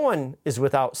 No one is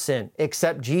without sin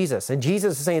except Jesus. And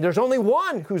Jesus is saying there's only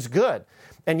one who's good.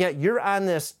 And yet you're on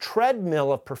this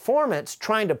treadmill of performance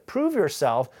trying to prove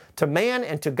yourself to man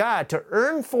and to God, to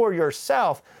earn for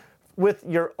yourself with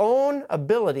your own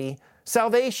ability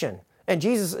salvation. And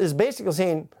Jesus is basically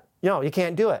saying, you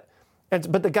can't do it.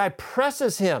 But the guy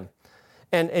presses him.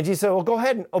 And Jesus said, well, go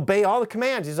ahead and obey all the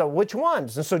commands. He said, which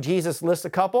ones? And so Jesus lists a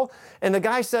couple. And the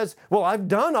guy says, well, I've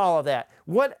done all of that.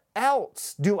 What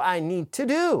else do I need to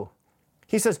do?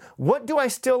 He says, what do I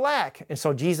still lack? And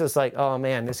so Jesus is like, oh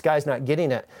man, this guy's not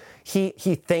getting it. He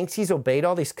thinks he's obeyed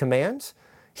all these commands.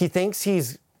 He thinks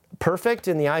he's perfect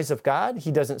in the eyes of God.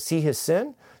 He doesn't see his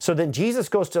sin. So then Jesus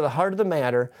goes to the heart of the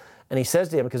matter, and he says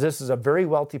to him, because this is a very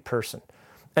wealthy person,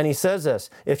 and he says this,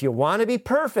 if you want to be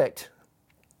perfect,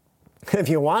 If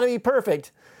you want to be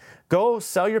perfect, go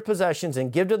sell your possessions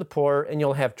and give to the poor, and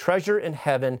you'll have treasure in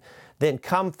heaven. Then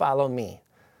come follow me.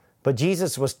 But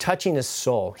Jesus was touching his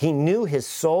soul. He knew his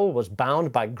soul was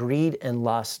bound by greed and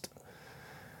lust.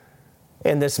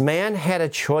 And this man had a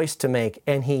choice to make,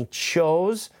 and he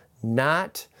chose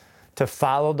not to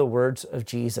follow the words of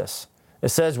Jesus. It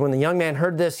says, when the young man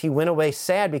heard this, he went away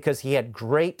sad because he had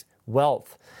great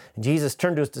wealth. And Jesus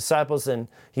turned to his disciples and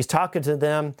he's talking to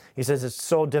them. He says, it's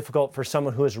so difficult for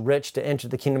someone who is rich to enter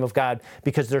the kingdom of God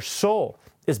because their soul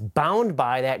is bound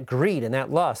by that greed and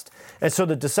that lust. And so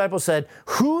the disciples said,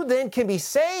 who then can be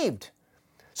saved?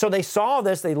 So they saw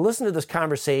this, they listened to this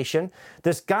conversation.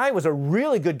 This guy was a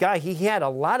really good guy. He had a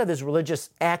lot of his religious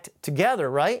act together,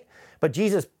 right? But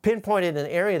Jesus pinpointed an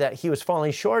area that he was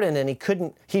falling short in, and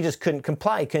he just couldn't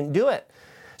comply, he couldn't do it.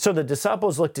 So the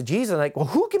disciples looked to Jesus like, well,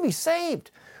 who can be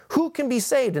saved? Who can be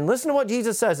saved? And listen to what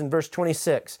Jesus says in verse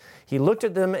 26. He looked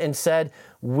at them and said,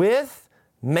 with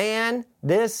man,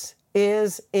 this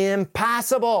is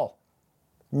impossible.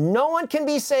 No one can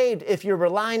be saved if you're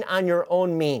relying on your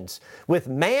own means. With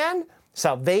man,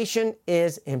 salvation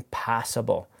is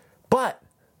impossible. But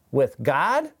with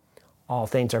God, all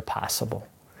things are possible.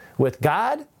 With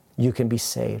God, you can be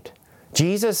saved.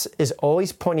 Jesus is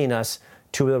always pointing us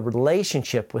to a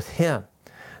relationship with him,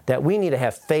 that we need to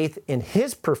have faith in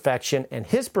his perfection and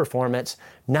his performance,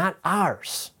 not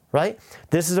ours, right?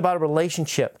 This is about a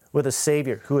relationship with a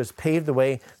Savior who has paved the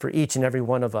way for each and every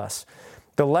one of us.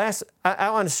 I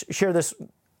want to share this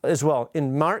as well.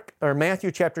 In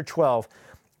Matthew chapter 12,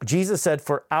 Jesus said,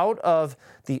 for out of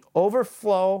the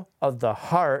overflow of the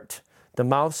heart, the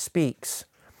mouth speaks.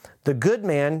 The good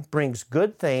man brings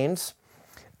good things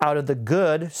out of the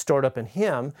good stored up in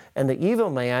him, and the evil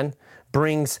man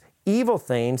brings evil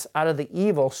things out of the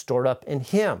evil stored up in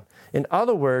him. In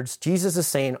other words, Jesus is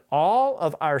saying all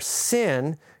of our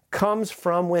sin comes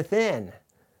from within.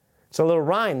 It's a little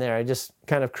rhyme there I just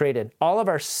kind of created. All of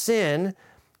our sin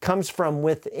comes from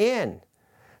within.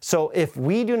 So if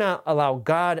we do not allow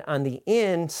God on the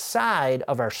inside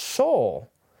of our soul,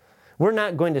 we're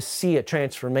not going to see a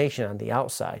transformation on the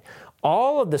outside.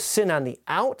 All of the sin on the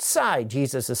outside,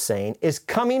 Jesus is saying, is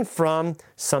coming from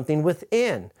something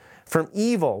within, from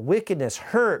evil, wickedness,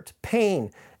 hurt,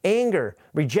 pain, anger,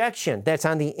 rejection. That's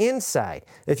on the inside.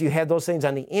 If you have those things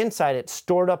on the inside, it's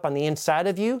stored up on the inside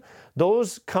of you,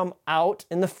 those come out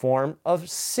in the form of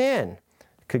sin.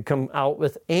 It could come out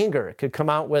with anger. It could come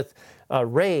out with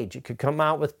rage. It could come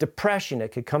out with depression.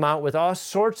 It could come out with all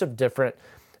sorts of different,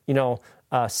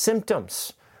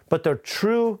 symptoms. But the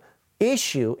true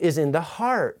issue is in the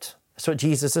heart. That's what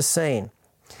Jesus is saying.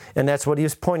 And that's what he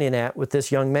was pointing at with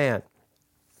this young man.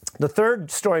 The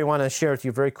third story I want to share with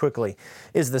you very quickly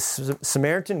is the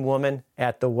Samaritan woman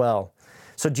at the well.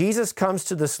 So Jesus comes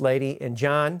to this lady in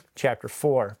John chapter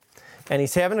 4, and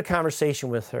he's having a conversation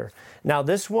with her. Now,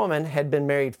 this woman had been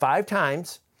married 5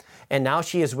 times, and now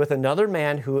she is with another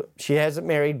man who she hasn't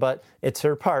married, but it's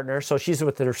her partner. So she's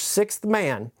with her 6th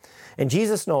man. And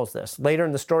Jesus knows this. Later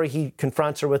in the story, he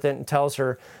confronts her with it and tells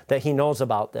her that he knows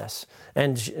about this.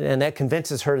 And that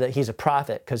convinces her that he's a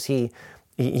prophet because he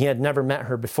had never met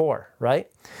her before,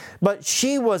 right? But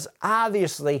she was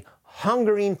obviously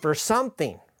hungering for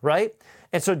something, right?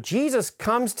 And so Jesus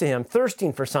comes to him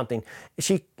thirsting for something.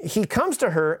 He comes to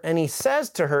her and he says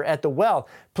to her at the well,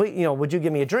 please, would you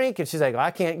give me a drink? And she's like,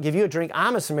 I can't give you a drink.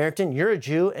 I'm a Samaritan. You're a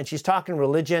Jew. And she's talking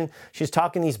religion. She's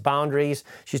talking these boundaries.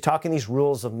 She's talking these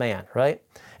rules of man, right?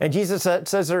 And Jesus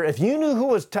says to her, if you knew who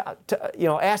was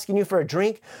asking you for a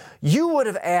drink, you would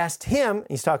have asked him,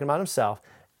 he's talking about himself,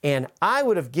 and I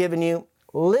would have given you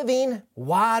living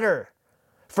water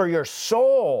for your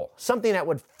soul, something that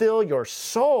would fill your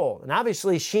soul. And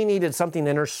obviously she needed something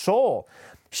in her soul.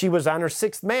 She was on her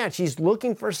 6th man. She's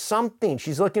looking for something.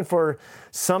 She's looking for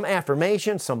some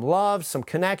affirmation, some love, some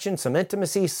connection, some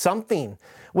intimacy. Something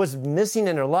was missing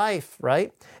in her life,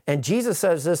 right? And Jesus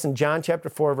says this in John chapter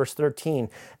 4, verse 13.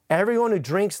 Everyone who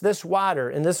drinks this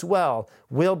water in this well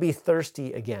will be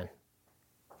thirsty again.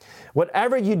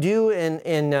 Whatever you do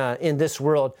in this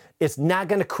world, it's not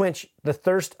going to quench the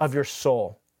thirst of your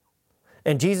soul.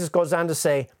 And Jesus goes on to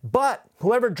say, but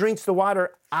whoever drinks the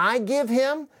water I give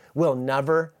him will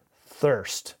never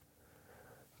thirst.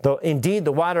 Though indeed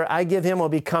the water I give him will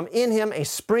become in him a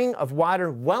spring of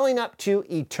water welling up to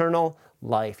eternal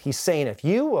life. He's saying if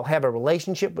you will have a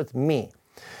relationship with me,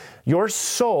 your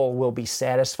soul will be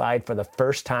satisfied for the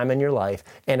first time in your life,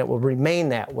 and it will remain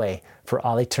that way for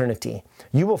all eternity.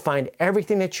 You will find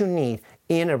everything that you need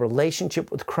in a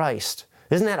relationship with Christ.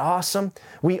 Isn't that awesome?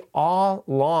 We all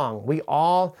long. We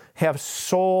all have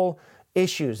soul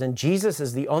issues, and Jesus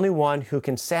is the only one who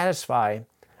can satisfy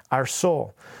our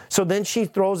soul. So then she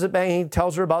throws it back, and he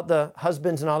tells her about the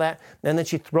husbands and all that, and then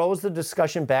she throws the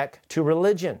discussion back to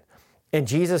religion. And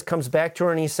Jesus comes back to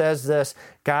her and he says this,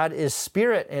 God is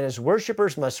spirit, and his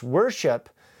worshipers must worship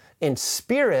in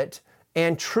spirit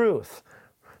and truth.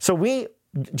 So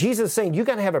Jesus is saying, you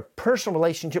got to have a personal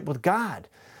relationship with God.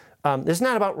 It's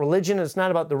not about religion. It's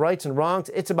not about the rights and wrongs.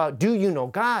 It's about, do you know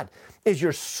God? Is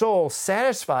your soul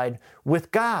satisfied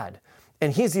with God?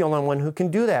 And he's the only one who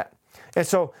can do that. And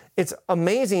so it's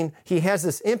amazing. He has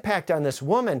this impact on this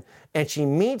woman, and she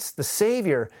meets the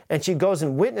Savior, and she goes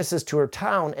and witnesses to her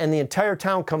town, and the entire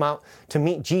town come out to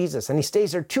meet Jesus. And he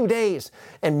stays there 2 days,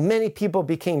 and many people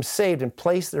became saved and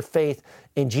placed their faith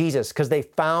in Jesus because they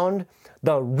found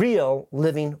the real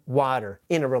living water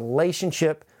in a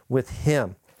relationship with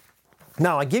him.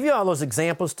 Now, I give you all those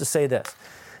examples to say this.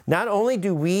 Not only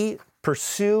do we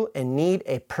pursue and need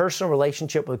a personal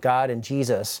relationship with God and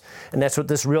Jesus, and that's what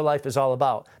this real life is all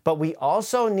about, but we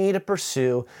also need to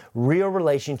pursue real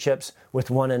relationships with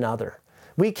one another.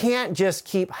 We can't just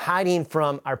keep hiding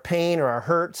from our pain or our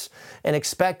hurts and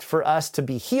expect for us to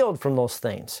be healed from those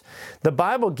things. The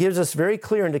Bible gives us very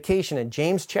clear indication in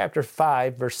James chapter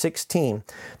 5, verse 16,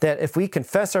 that if we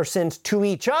confess our sins to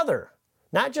each other,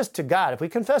 not just to God, if we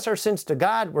confess our sins to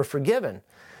God, we're forgiven.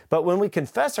 But when we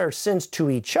confess our sins to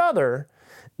each other,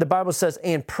 the Bible says,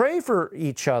 and pray for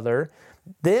each other,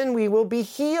 then we will be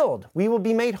healed. We will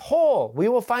be made whole. We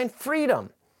will find freedom.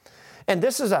 And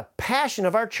this is a passion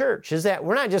of our church, is that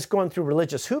we're not just going through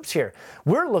religious hoops here.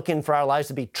 We're looking for our lives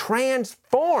to be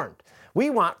transformed. We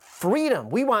want freedom.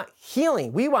 We want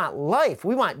healing. We want life.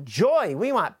 We want joy.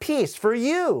 We want peace for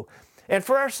you and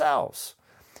for ourselves.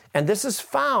 And this is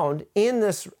found in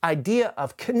this idea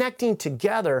of connecting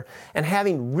together and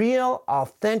having real,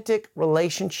 authentic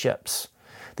relationships.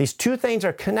 These two things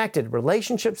are connected,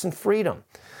 relationships and freedom.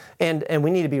 And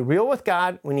we need to be real with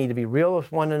God. We need to be real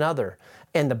with one another.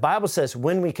 And the Bible says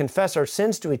when we confess our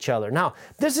sins to each other. Now,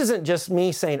 this isn't just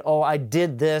me saying, oh, I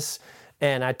did this,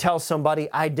 and I tell somebody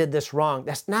I did this wrong.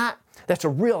 That's a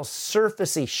real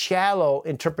surfacey, shallow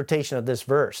interpretation of this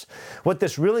verse. What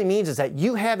this really means is that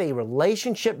you have a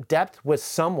relationship depth with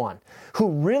someone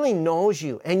who really knows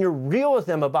you, and you're real with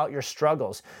them about your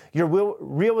struggles. You're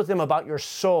real with them about your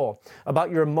soul,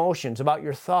 about your emotions, about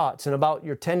your thoughts, and about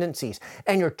your tendencies.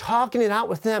 And you're talking it out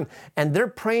with them, and they're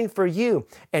praying for you,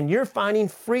 and you're finding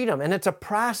freedom, and it's a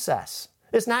process.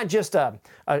 It's not just a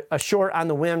short on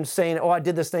the whim saying, oh, I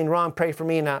did this thing wrong, pray for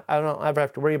me, and I don't ever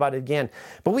have to worry about it again.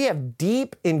 But we have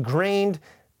deep ingrained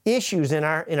issues in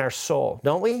our soul,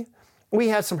 don't we? We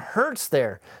have some hurts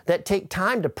there that take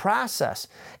time to process,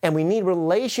 and we need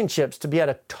relationships to be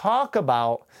able to talk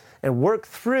about and work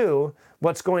through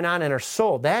what's going on in our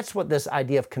soul. That's what this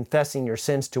idea of confessing your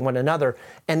sins to one another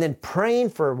and then praying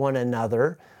for one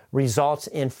another results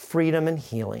in freedom and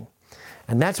healing.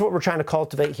 And that's what we're trying to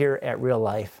cultivate here at Real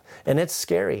Life. And it's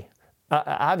scary.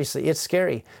 Obviously, it's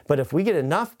scary. But if we get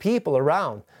enough people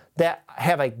around that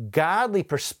have a godly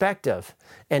perspective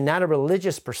and not a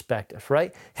religious perspective,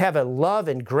 right? Have a love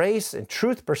and grace and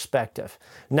truth perspective,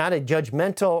 not a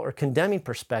judgmental or condemning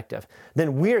perspective,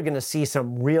 then we're going to see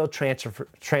some real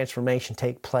transformation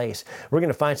take place. We're going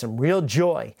to find some real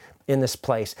joy in this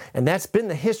place. And that's been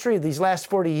the history of these last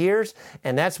 40 years,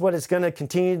 and that's what it's going to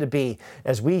continue to be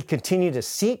as we continue to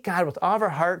seek God with all of our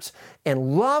hearts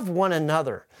and love one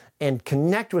another and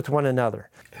connect with one another.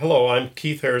 Hello, I'm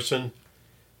Keith Harrison.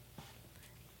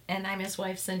 And I'm his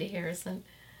wife, Cindy Harrison.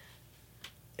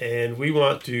 And we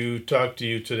want to talk to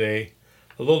you today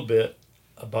a little bit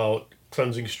about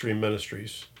Cleansing Stream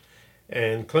Ministries.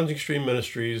 And Cleansing Stream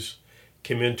Ministries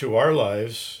came into our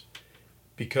lives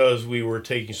because we were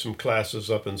taking some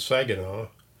classes up in Saginaw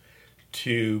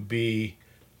to be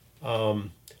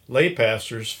lay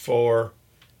pastors for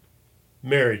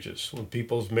marriages, when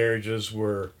people's marriages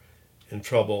were in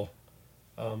trouble,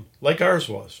 like ours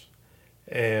was.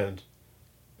 And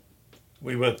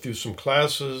we went through some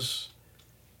classes,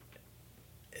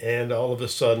 and all of a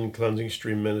sudden Cleansing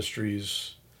Stream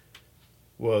Ministries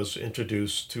was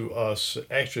introduced to us,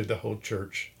 actually the whole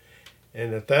church.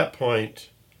 And at that point,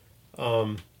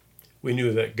 we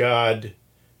knew that God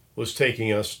was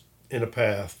taking us in a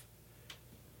path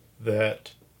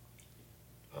that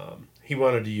he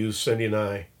wanted to use Cindy and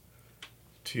I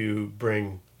to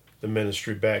bring the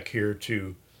ministry back here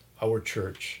to our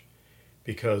church,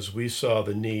 because we saw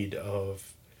the need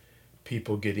of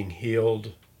people getting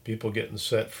healed, people getting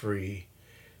set free,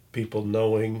 people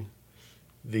knowing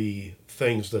the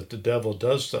things that the devil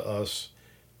does to us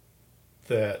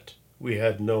that we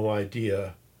had no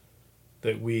idea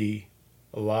that we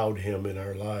allowed him in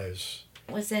our lives.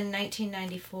 It was in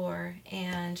 1994,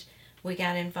 and we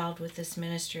got involved with this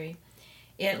ministry.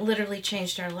 It literally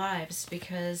changed our lives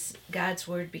because God's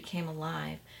Word became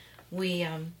alive. We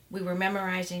were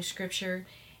memorizing Scripture,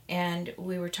 and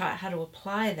we were taught how to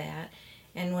apply that.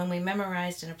 And when we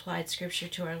memorized and applied Scripture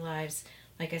to our lives,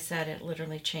 like I said, it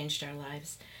literally changed our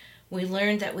lives. We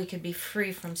learned that we could be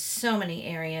free from so many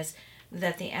areas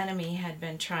that the enemy had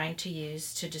been trying to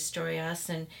use to destroy us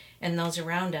and those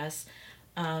around us.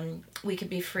 We could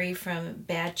be free from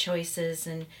bad choices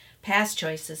and past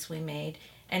choices we made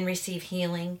and receive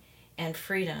healing and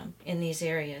freedom in these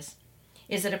areas.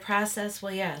 Is it a process?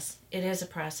 Well, yes, it is a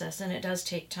process, and it does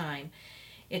take time.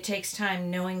 It takes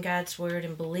time knowing God's Word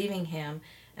and believing Him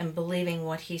and believing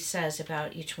what He says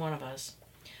about each one of us.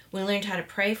 We learned how to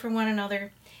pray for one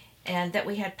another and that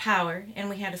we had power and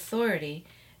we had authority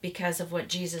because of what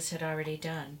Jesus had already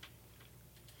done.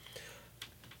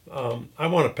 I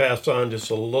want to pass on just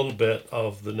a little bit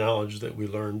of the knowledge that we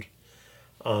learned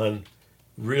on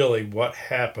really what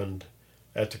happened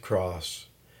at the cross.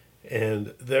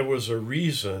 And there was a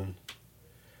reason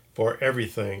for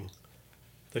everything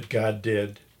that God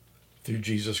did through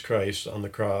Jesus Christ on the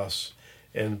cross.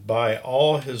 And by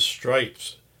all His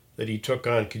stripes that He took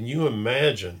on, can you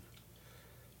imagine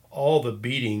all the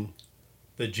beating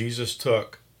that Jesus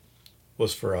took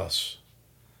was for us?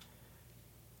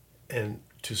 And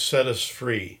to set us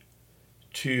free,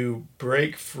 to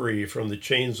break free from the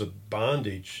chains of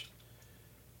bondage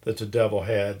that the devil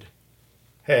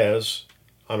has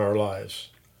on our lives.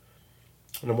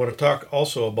 And I want to talk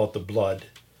also about the blood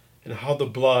and how the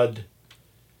blood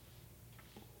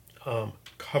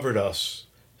covered us,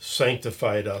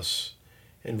 sanctified us,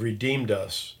 and redeemed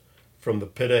us from the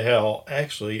pit of hell,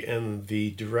 actually in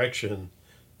the direction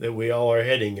that we all are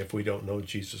heading if we don't know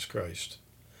Jesus Christ.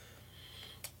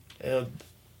 And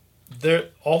they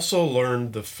also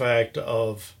learned the fact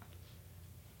of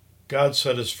God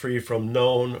set us free from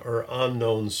known or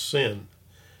unknown sin.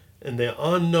 And the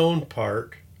unknown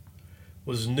part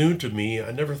was new to me.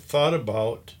 I never thought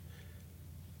about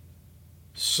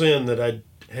sin that I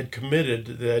had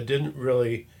committed that I didn't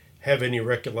really have any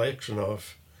recollection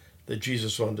of, that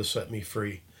Jesus wanted to set me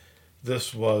free.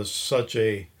 This was such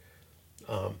a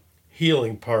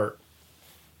healing part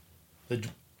that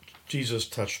Jesus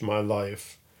touched my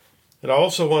life. And I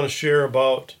also want to share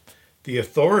about the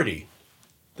authority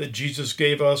that Jesus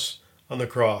gave us on the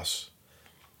cross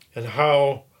and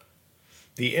how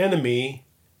the enemy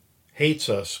hates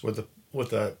us with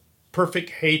a perfect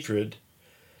hatred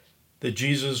that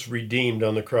Jesus redeemed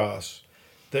on the cross,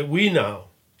 that we now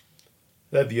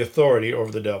have the authority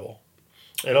over the devil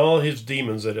and all his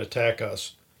demons that attack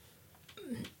us.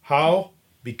 How?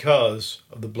 Because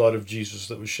of the blood of Jesus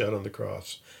that was shed on the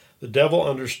cross. The devil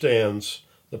understands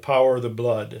the power of the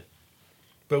blood,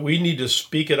 but we need to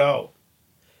speak it out,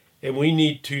 and we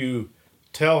need to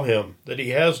tell him that he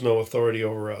has no authority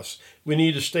over us. We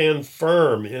need to stand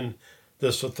firm in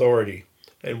this authority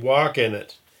and walk in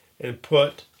it and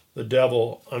put the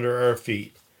devil under our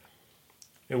feet.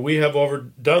 And we have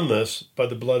overdone this by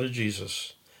the blood of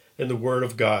Jesus and the Word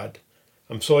of God.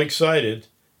 I'm so excited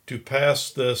to pass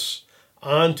this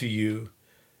on to you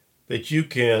that you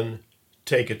can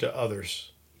take it to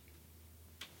others.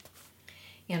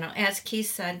 You know, as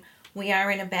Keith said, we are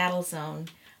in a battle zone,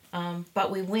 but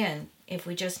we win if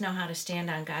we just know how to stand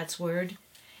on God's Word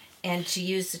and to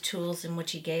use the tools in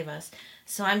which He gave us.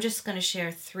 So I'm just going to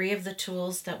share 3 of the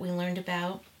tools that we learned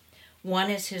about. One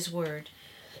is His Word.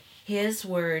 His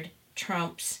Word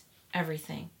trumps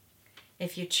everything.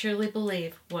 If you truly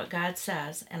believe what God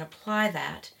says and apply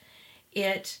that,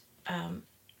 it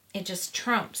just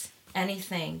trumps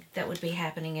anything that would be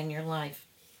happening in your life.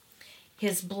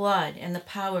 His blood and the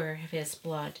power of His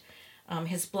blood.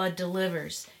 His blood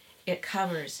delivers, it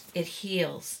covers, it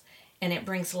heals, and it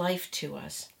brings life to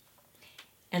us.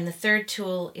 And the third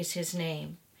tool is His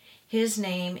name. His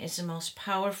name is the most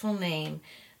powerful name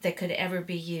that could ever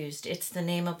be used. It's the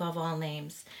name above all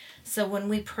names. So when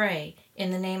we pray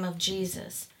in the name of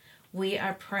Jesus, we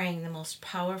are praying the most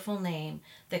powerful name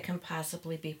that can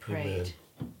possibly be prayed.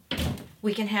 Amen.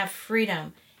 We can have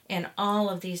freedom in all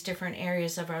of these different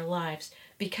areas of our lives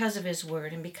because of His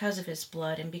Word and because of His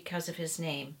blood and because of His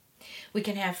name. We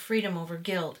can have freedom over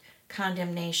guilt,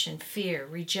 condemnation, fear,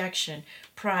 rejection,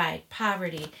 pride,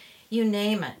 poverty, you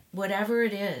name it. Whatever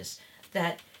it is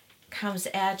that comes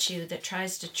at you that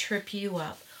tries to trip you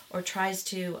up or tries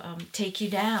to take you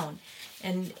down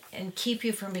and keep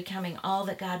you from becoming all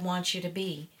that God wants you to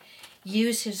be.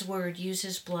 Use His Word, use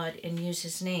His blood, and use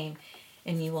His name,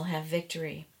 and you will have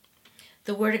victory.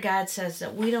 The Word of God says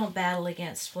that we don't battle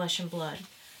against flesh and blood,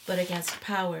 but against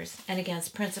powers and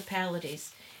against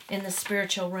principalities in the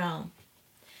spiritual realm.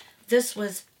 This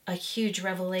was a huge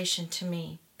revelation to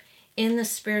me. In the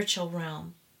spiritual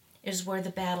realm is where the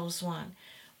battle's won.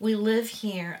 We live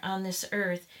here on this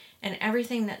earth, and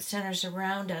everything that centers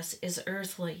around us is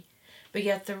earthly. But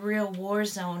yet the real war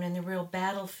zone and the real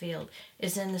battlefield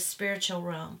is in the spiritual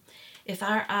realm. If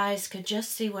our eyes could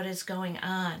just see what is going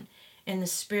on in the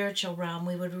spiritual realm,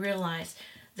 we would realize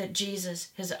that Jesus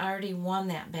has already won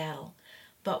that battle.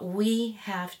 But we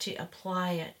have to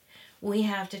apply it. We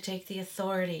have to take the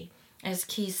authority, as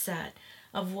Keith said,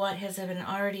 of what has been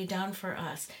already done for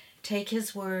us. Take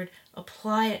his word,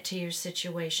 apply it to your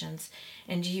situations,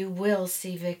 and you will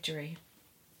see victory.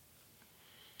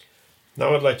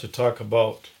 Now I'd like to talk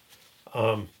about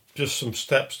just some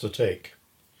steps to take.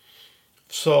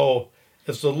 So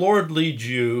as the Lord leads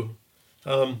you,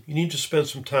 you need to spend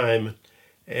some time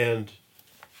and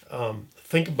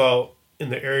think about in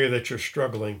the area that you're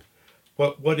struggling,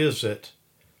 what is it?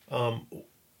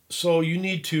 So you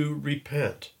need to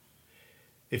repent.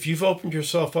 If you've opened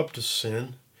yourself up to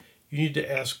sin, you need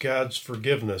to ask God's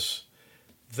forgiveness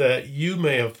that you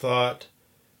may have thought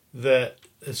that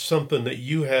it's something that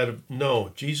you had.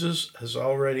 No, Jesus has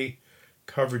already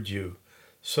covered you.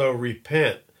 So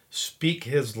repent, speak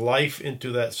his life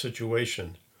into that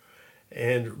situation,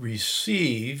 and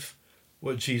receive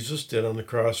what Jesus did on the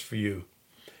cross for you.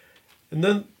 And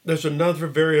then there's another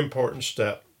very important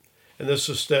step, and this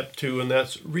is step 2, and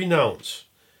that's renounce.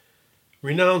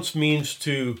 Renounce means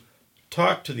to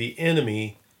talk to the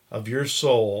enemy of your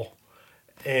soul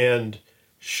and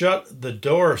shut the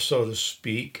door, so to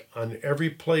speak, on every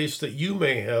place that you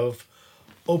may have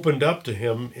opened up to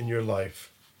him in your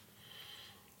life.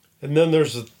 And then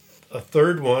there's a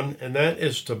third one, and that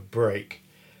is to break.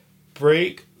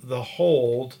 Break the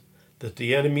hold that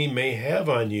the enemy may have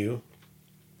on you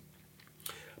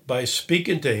by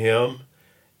speaking to him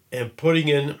and putting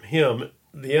in him,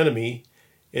 the enemy,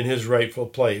 in his rightful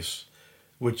place,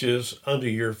 which is under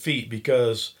your feet,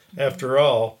 because after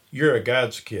all, you're a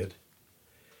God's kid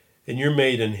and you're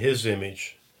made in his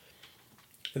image.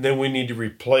 And then we need to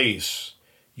replace,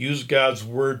 use God's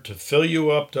word to fill you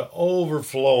up to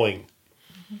overflowing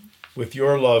with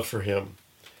your love for him,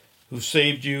 who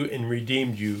saved you and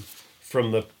redeemed you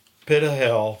from the pit of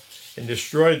hell and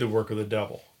destroyed the work of the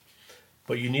devil.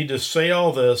 But you need to say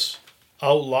all this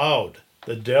out loud.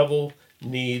 The devil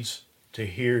needs to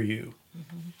hear you.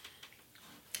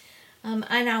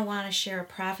 I now want to share a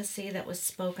prophecy that was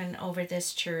spoken over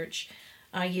this church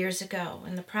years ago.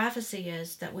 And the prophecy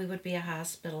is that we would be a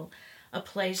hospital, a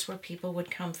place where people would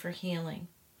come for healing.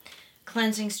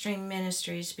 Cleansing Stream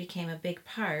Ministries became a big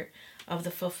part of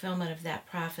the fulfillment of that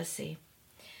prophecy.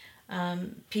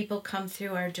 People come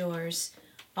through our doors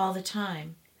all the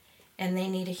time, and they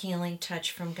need a healing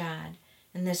touch from God.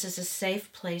 And this is a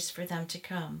safe place for them to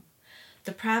come.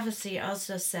 The prophecy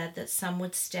also said that some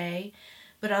would stay,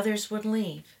 but others would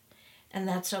leave. And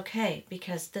that's okay,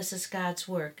 because this is God's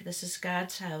work, this is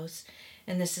God's house,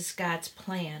 and this is God's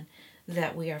plan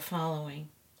that we are following.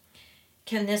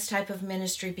 Can this type of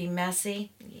ministry be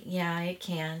messy? Yeah, it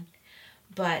can.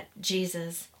 But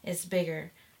Jesus is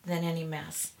bigger than any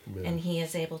mess, Amen. And he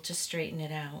is able to straighten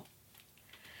it out.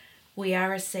 We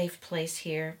are a safe place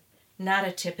here, not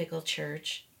a typical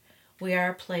church. We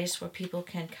are a place where people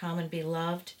can come and be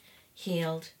loved,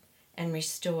 healed, and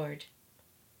restored.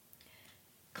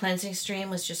 Cleansing Stream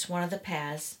was just one of the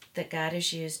paths that God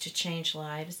has used to change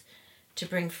lives, to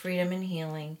bring freedom and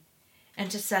healing, and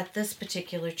to set this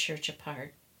particular church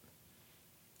apart.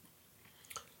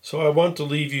 So I want to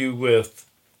leave you with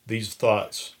these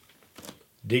thoughts.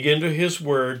 Dig into his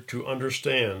word to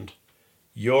understand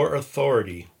your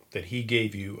authority that he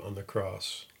gave you on the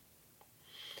cross.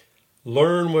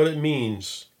 Learn what it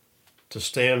means to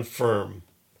stand firm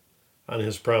on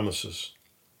his promises.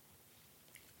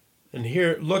 And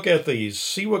here, look at these.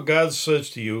 See what God says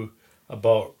to you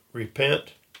about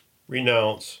repent,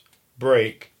 renounce,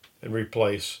 break, and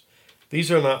replace.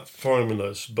 These are not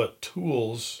formulas, but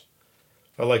tools.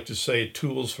 I like to say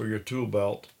tools for your tool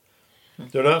belt.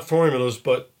 They're not formulas,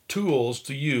 but tools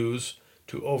to use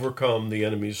to overcome the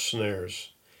enemy's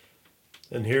snares.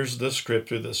 And here's the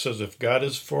scripture that says, if God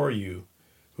is for you,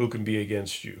 who can be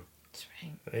against you? That's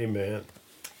right. Amen.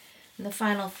 And the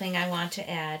final thing I want to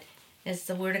add is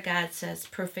the Word of God says,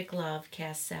 perfect love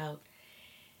casts out.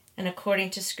 And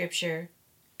according to Scripture,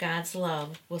 God's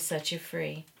love will set you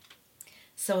free.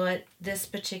 So at this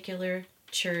particular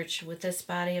church, with this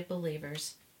body of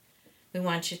believers, we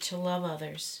want you to love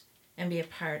others and be a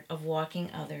part of walking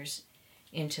others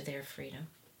into their freedom.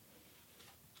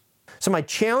 So my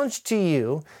challenge to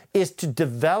you is to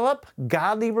develop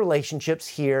godly relationships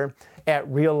here at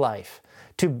Real Life,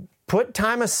 to put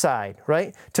time aside,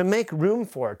 right, to make room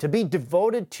for, to be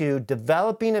devoted to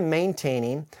developing and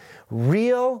maintaining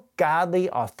real, godly,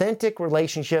 authentic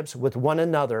relationships with one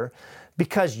another,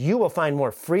 because you will find more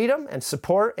freedom and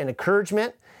support and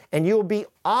encouragement, and you will be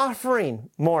offering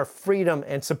more freedom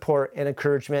and support and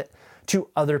encouragement to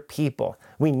other people.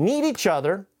 We need each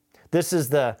other. This is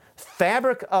the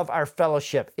fabric of our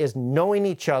fellowship, is knowing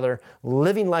each other,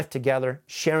 living life together,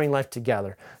 sharing life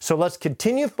together. So let's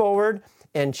continue forward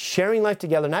and sharing life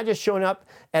together, not just showing up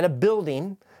at a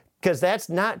building, because that's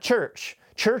not church.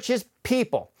 Church is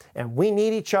people, and we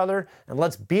need each other, and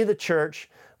let's be the church.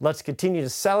 Let's continue to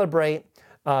celebrate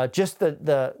just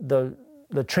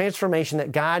the transformation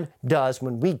that God does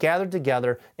when we gather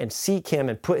together and seek Him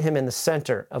and put Him in the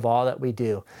center of all that we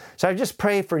do. So I just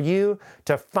pray for you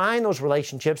to find those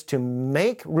relationships, to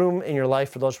make room in your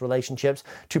life for those relationships,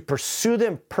 to pursue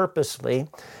them purposely,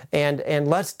 and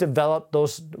let's develop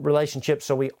those relationships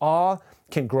so we all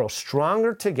can grow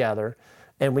stronger together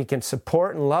and we can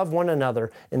support and love one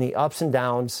another in the ups and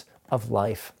downs of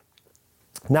life.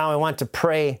 Now I want to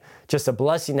pray just a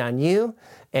blessing on you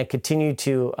and continue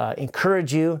to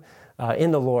encourage you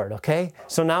in the Lord, okay?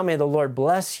 So now may the Lord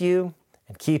bless you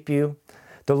and keep you.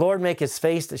 The Lord make His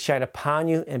face to shine upon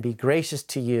you and be gracious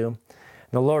to you.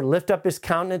 And the Lord lift up His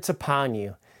countenance upon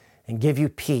you and give you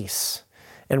peace.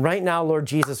 And right now, Lord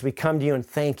Jesus, we come to you and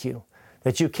thank you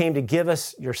that you came to give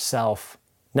us yourself,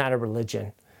 not a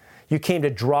religion. You came to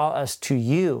draw us to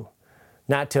you,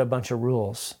 not to a bunch of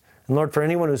rules. And Lord, for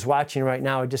anyone who's watching right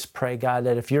now, I just pray, God,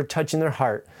 that if you're touching their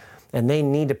heart and they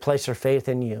need to place their faith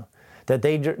in you, that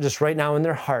they just right now in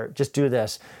their heart, just do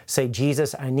this. Say,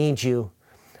 Jesus, I need you.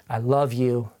 I love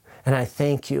you. And I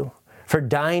thank you for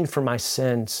dying for my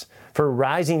sins, for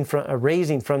raising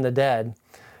from the dead,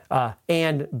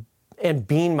 and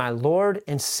being my Lord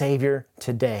and Savior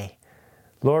today.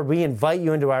 Lord, we invite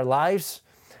you into our lives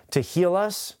to heal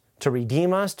us, to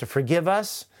redeem us, to forgive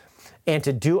us, and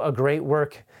to do a great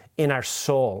work in our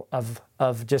soul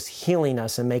of just healing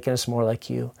us and making us more like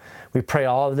you. We pray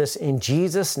all of this in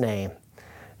Jesus' name.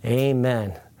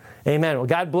 Amen. Amen. Well,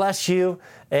 God bless you,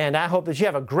 and I hope that you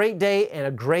have a great day and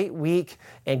a great week,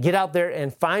 and get out there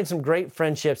and find some great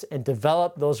friendships and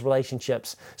develop those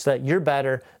relationships so that you're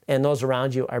better and those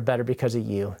around you are better because of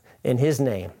you. In His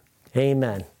name,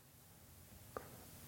 amen.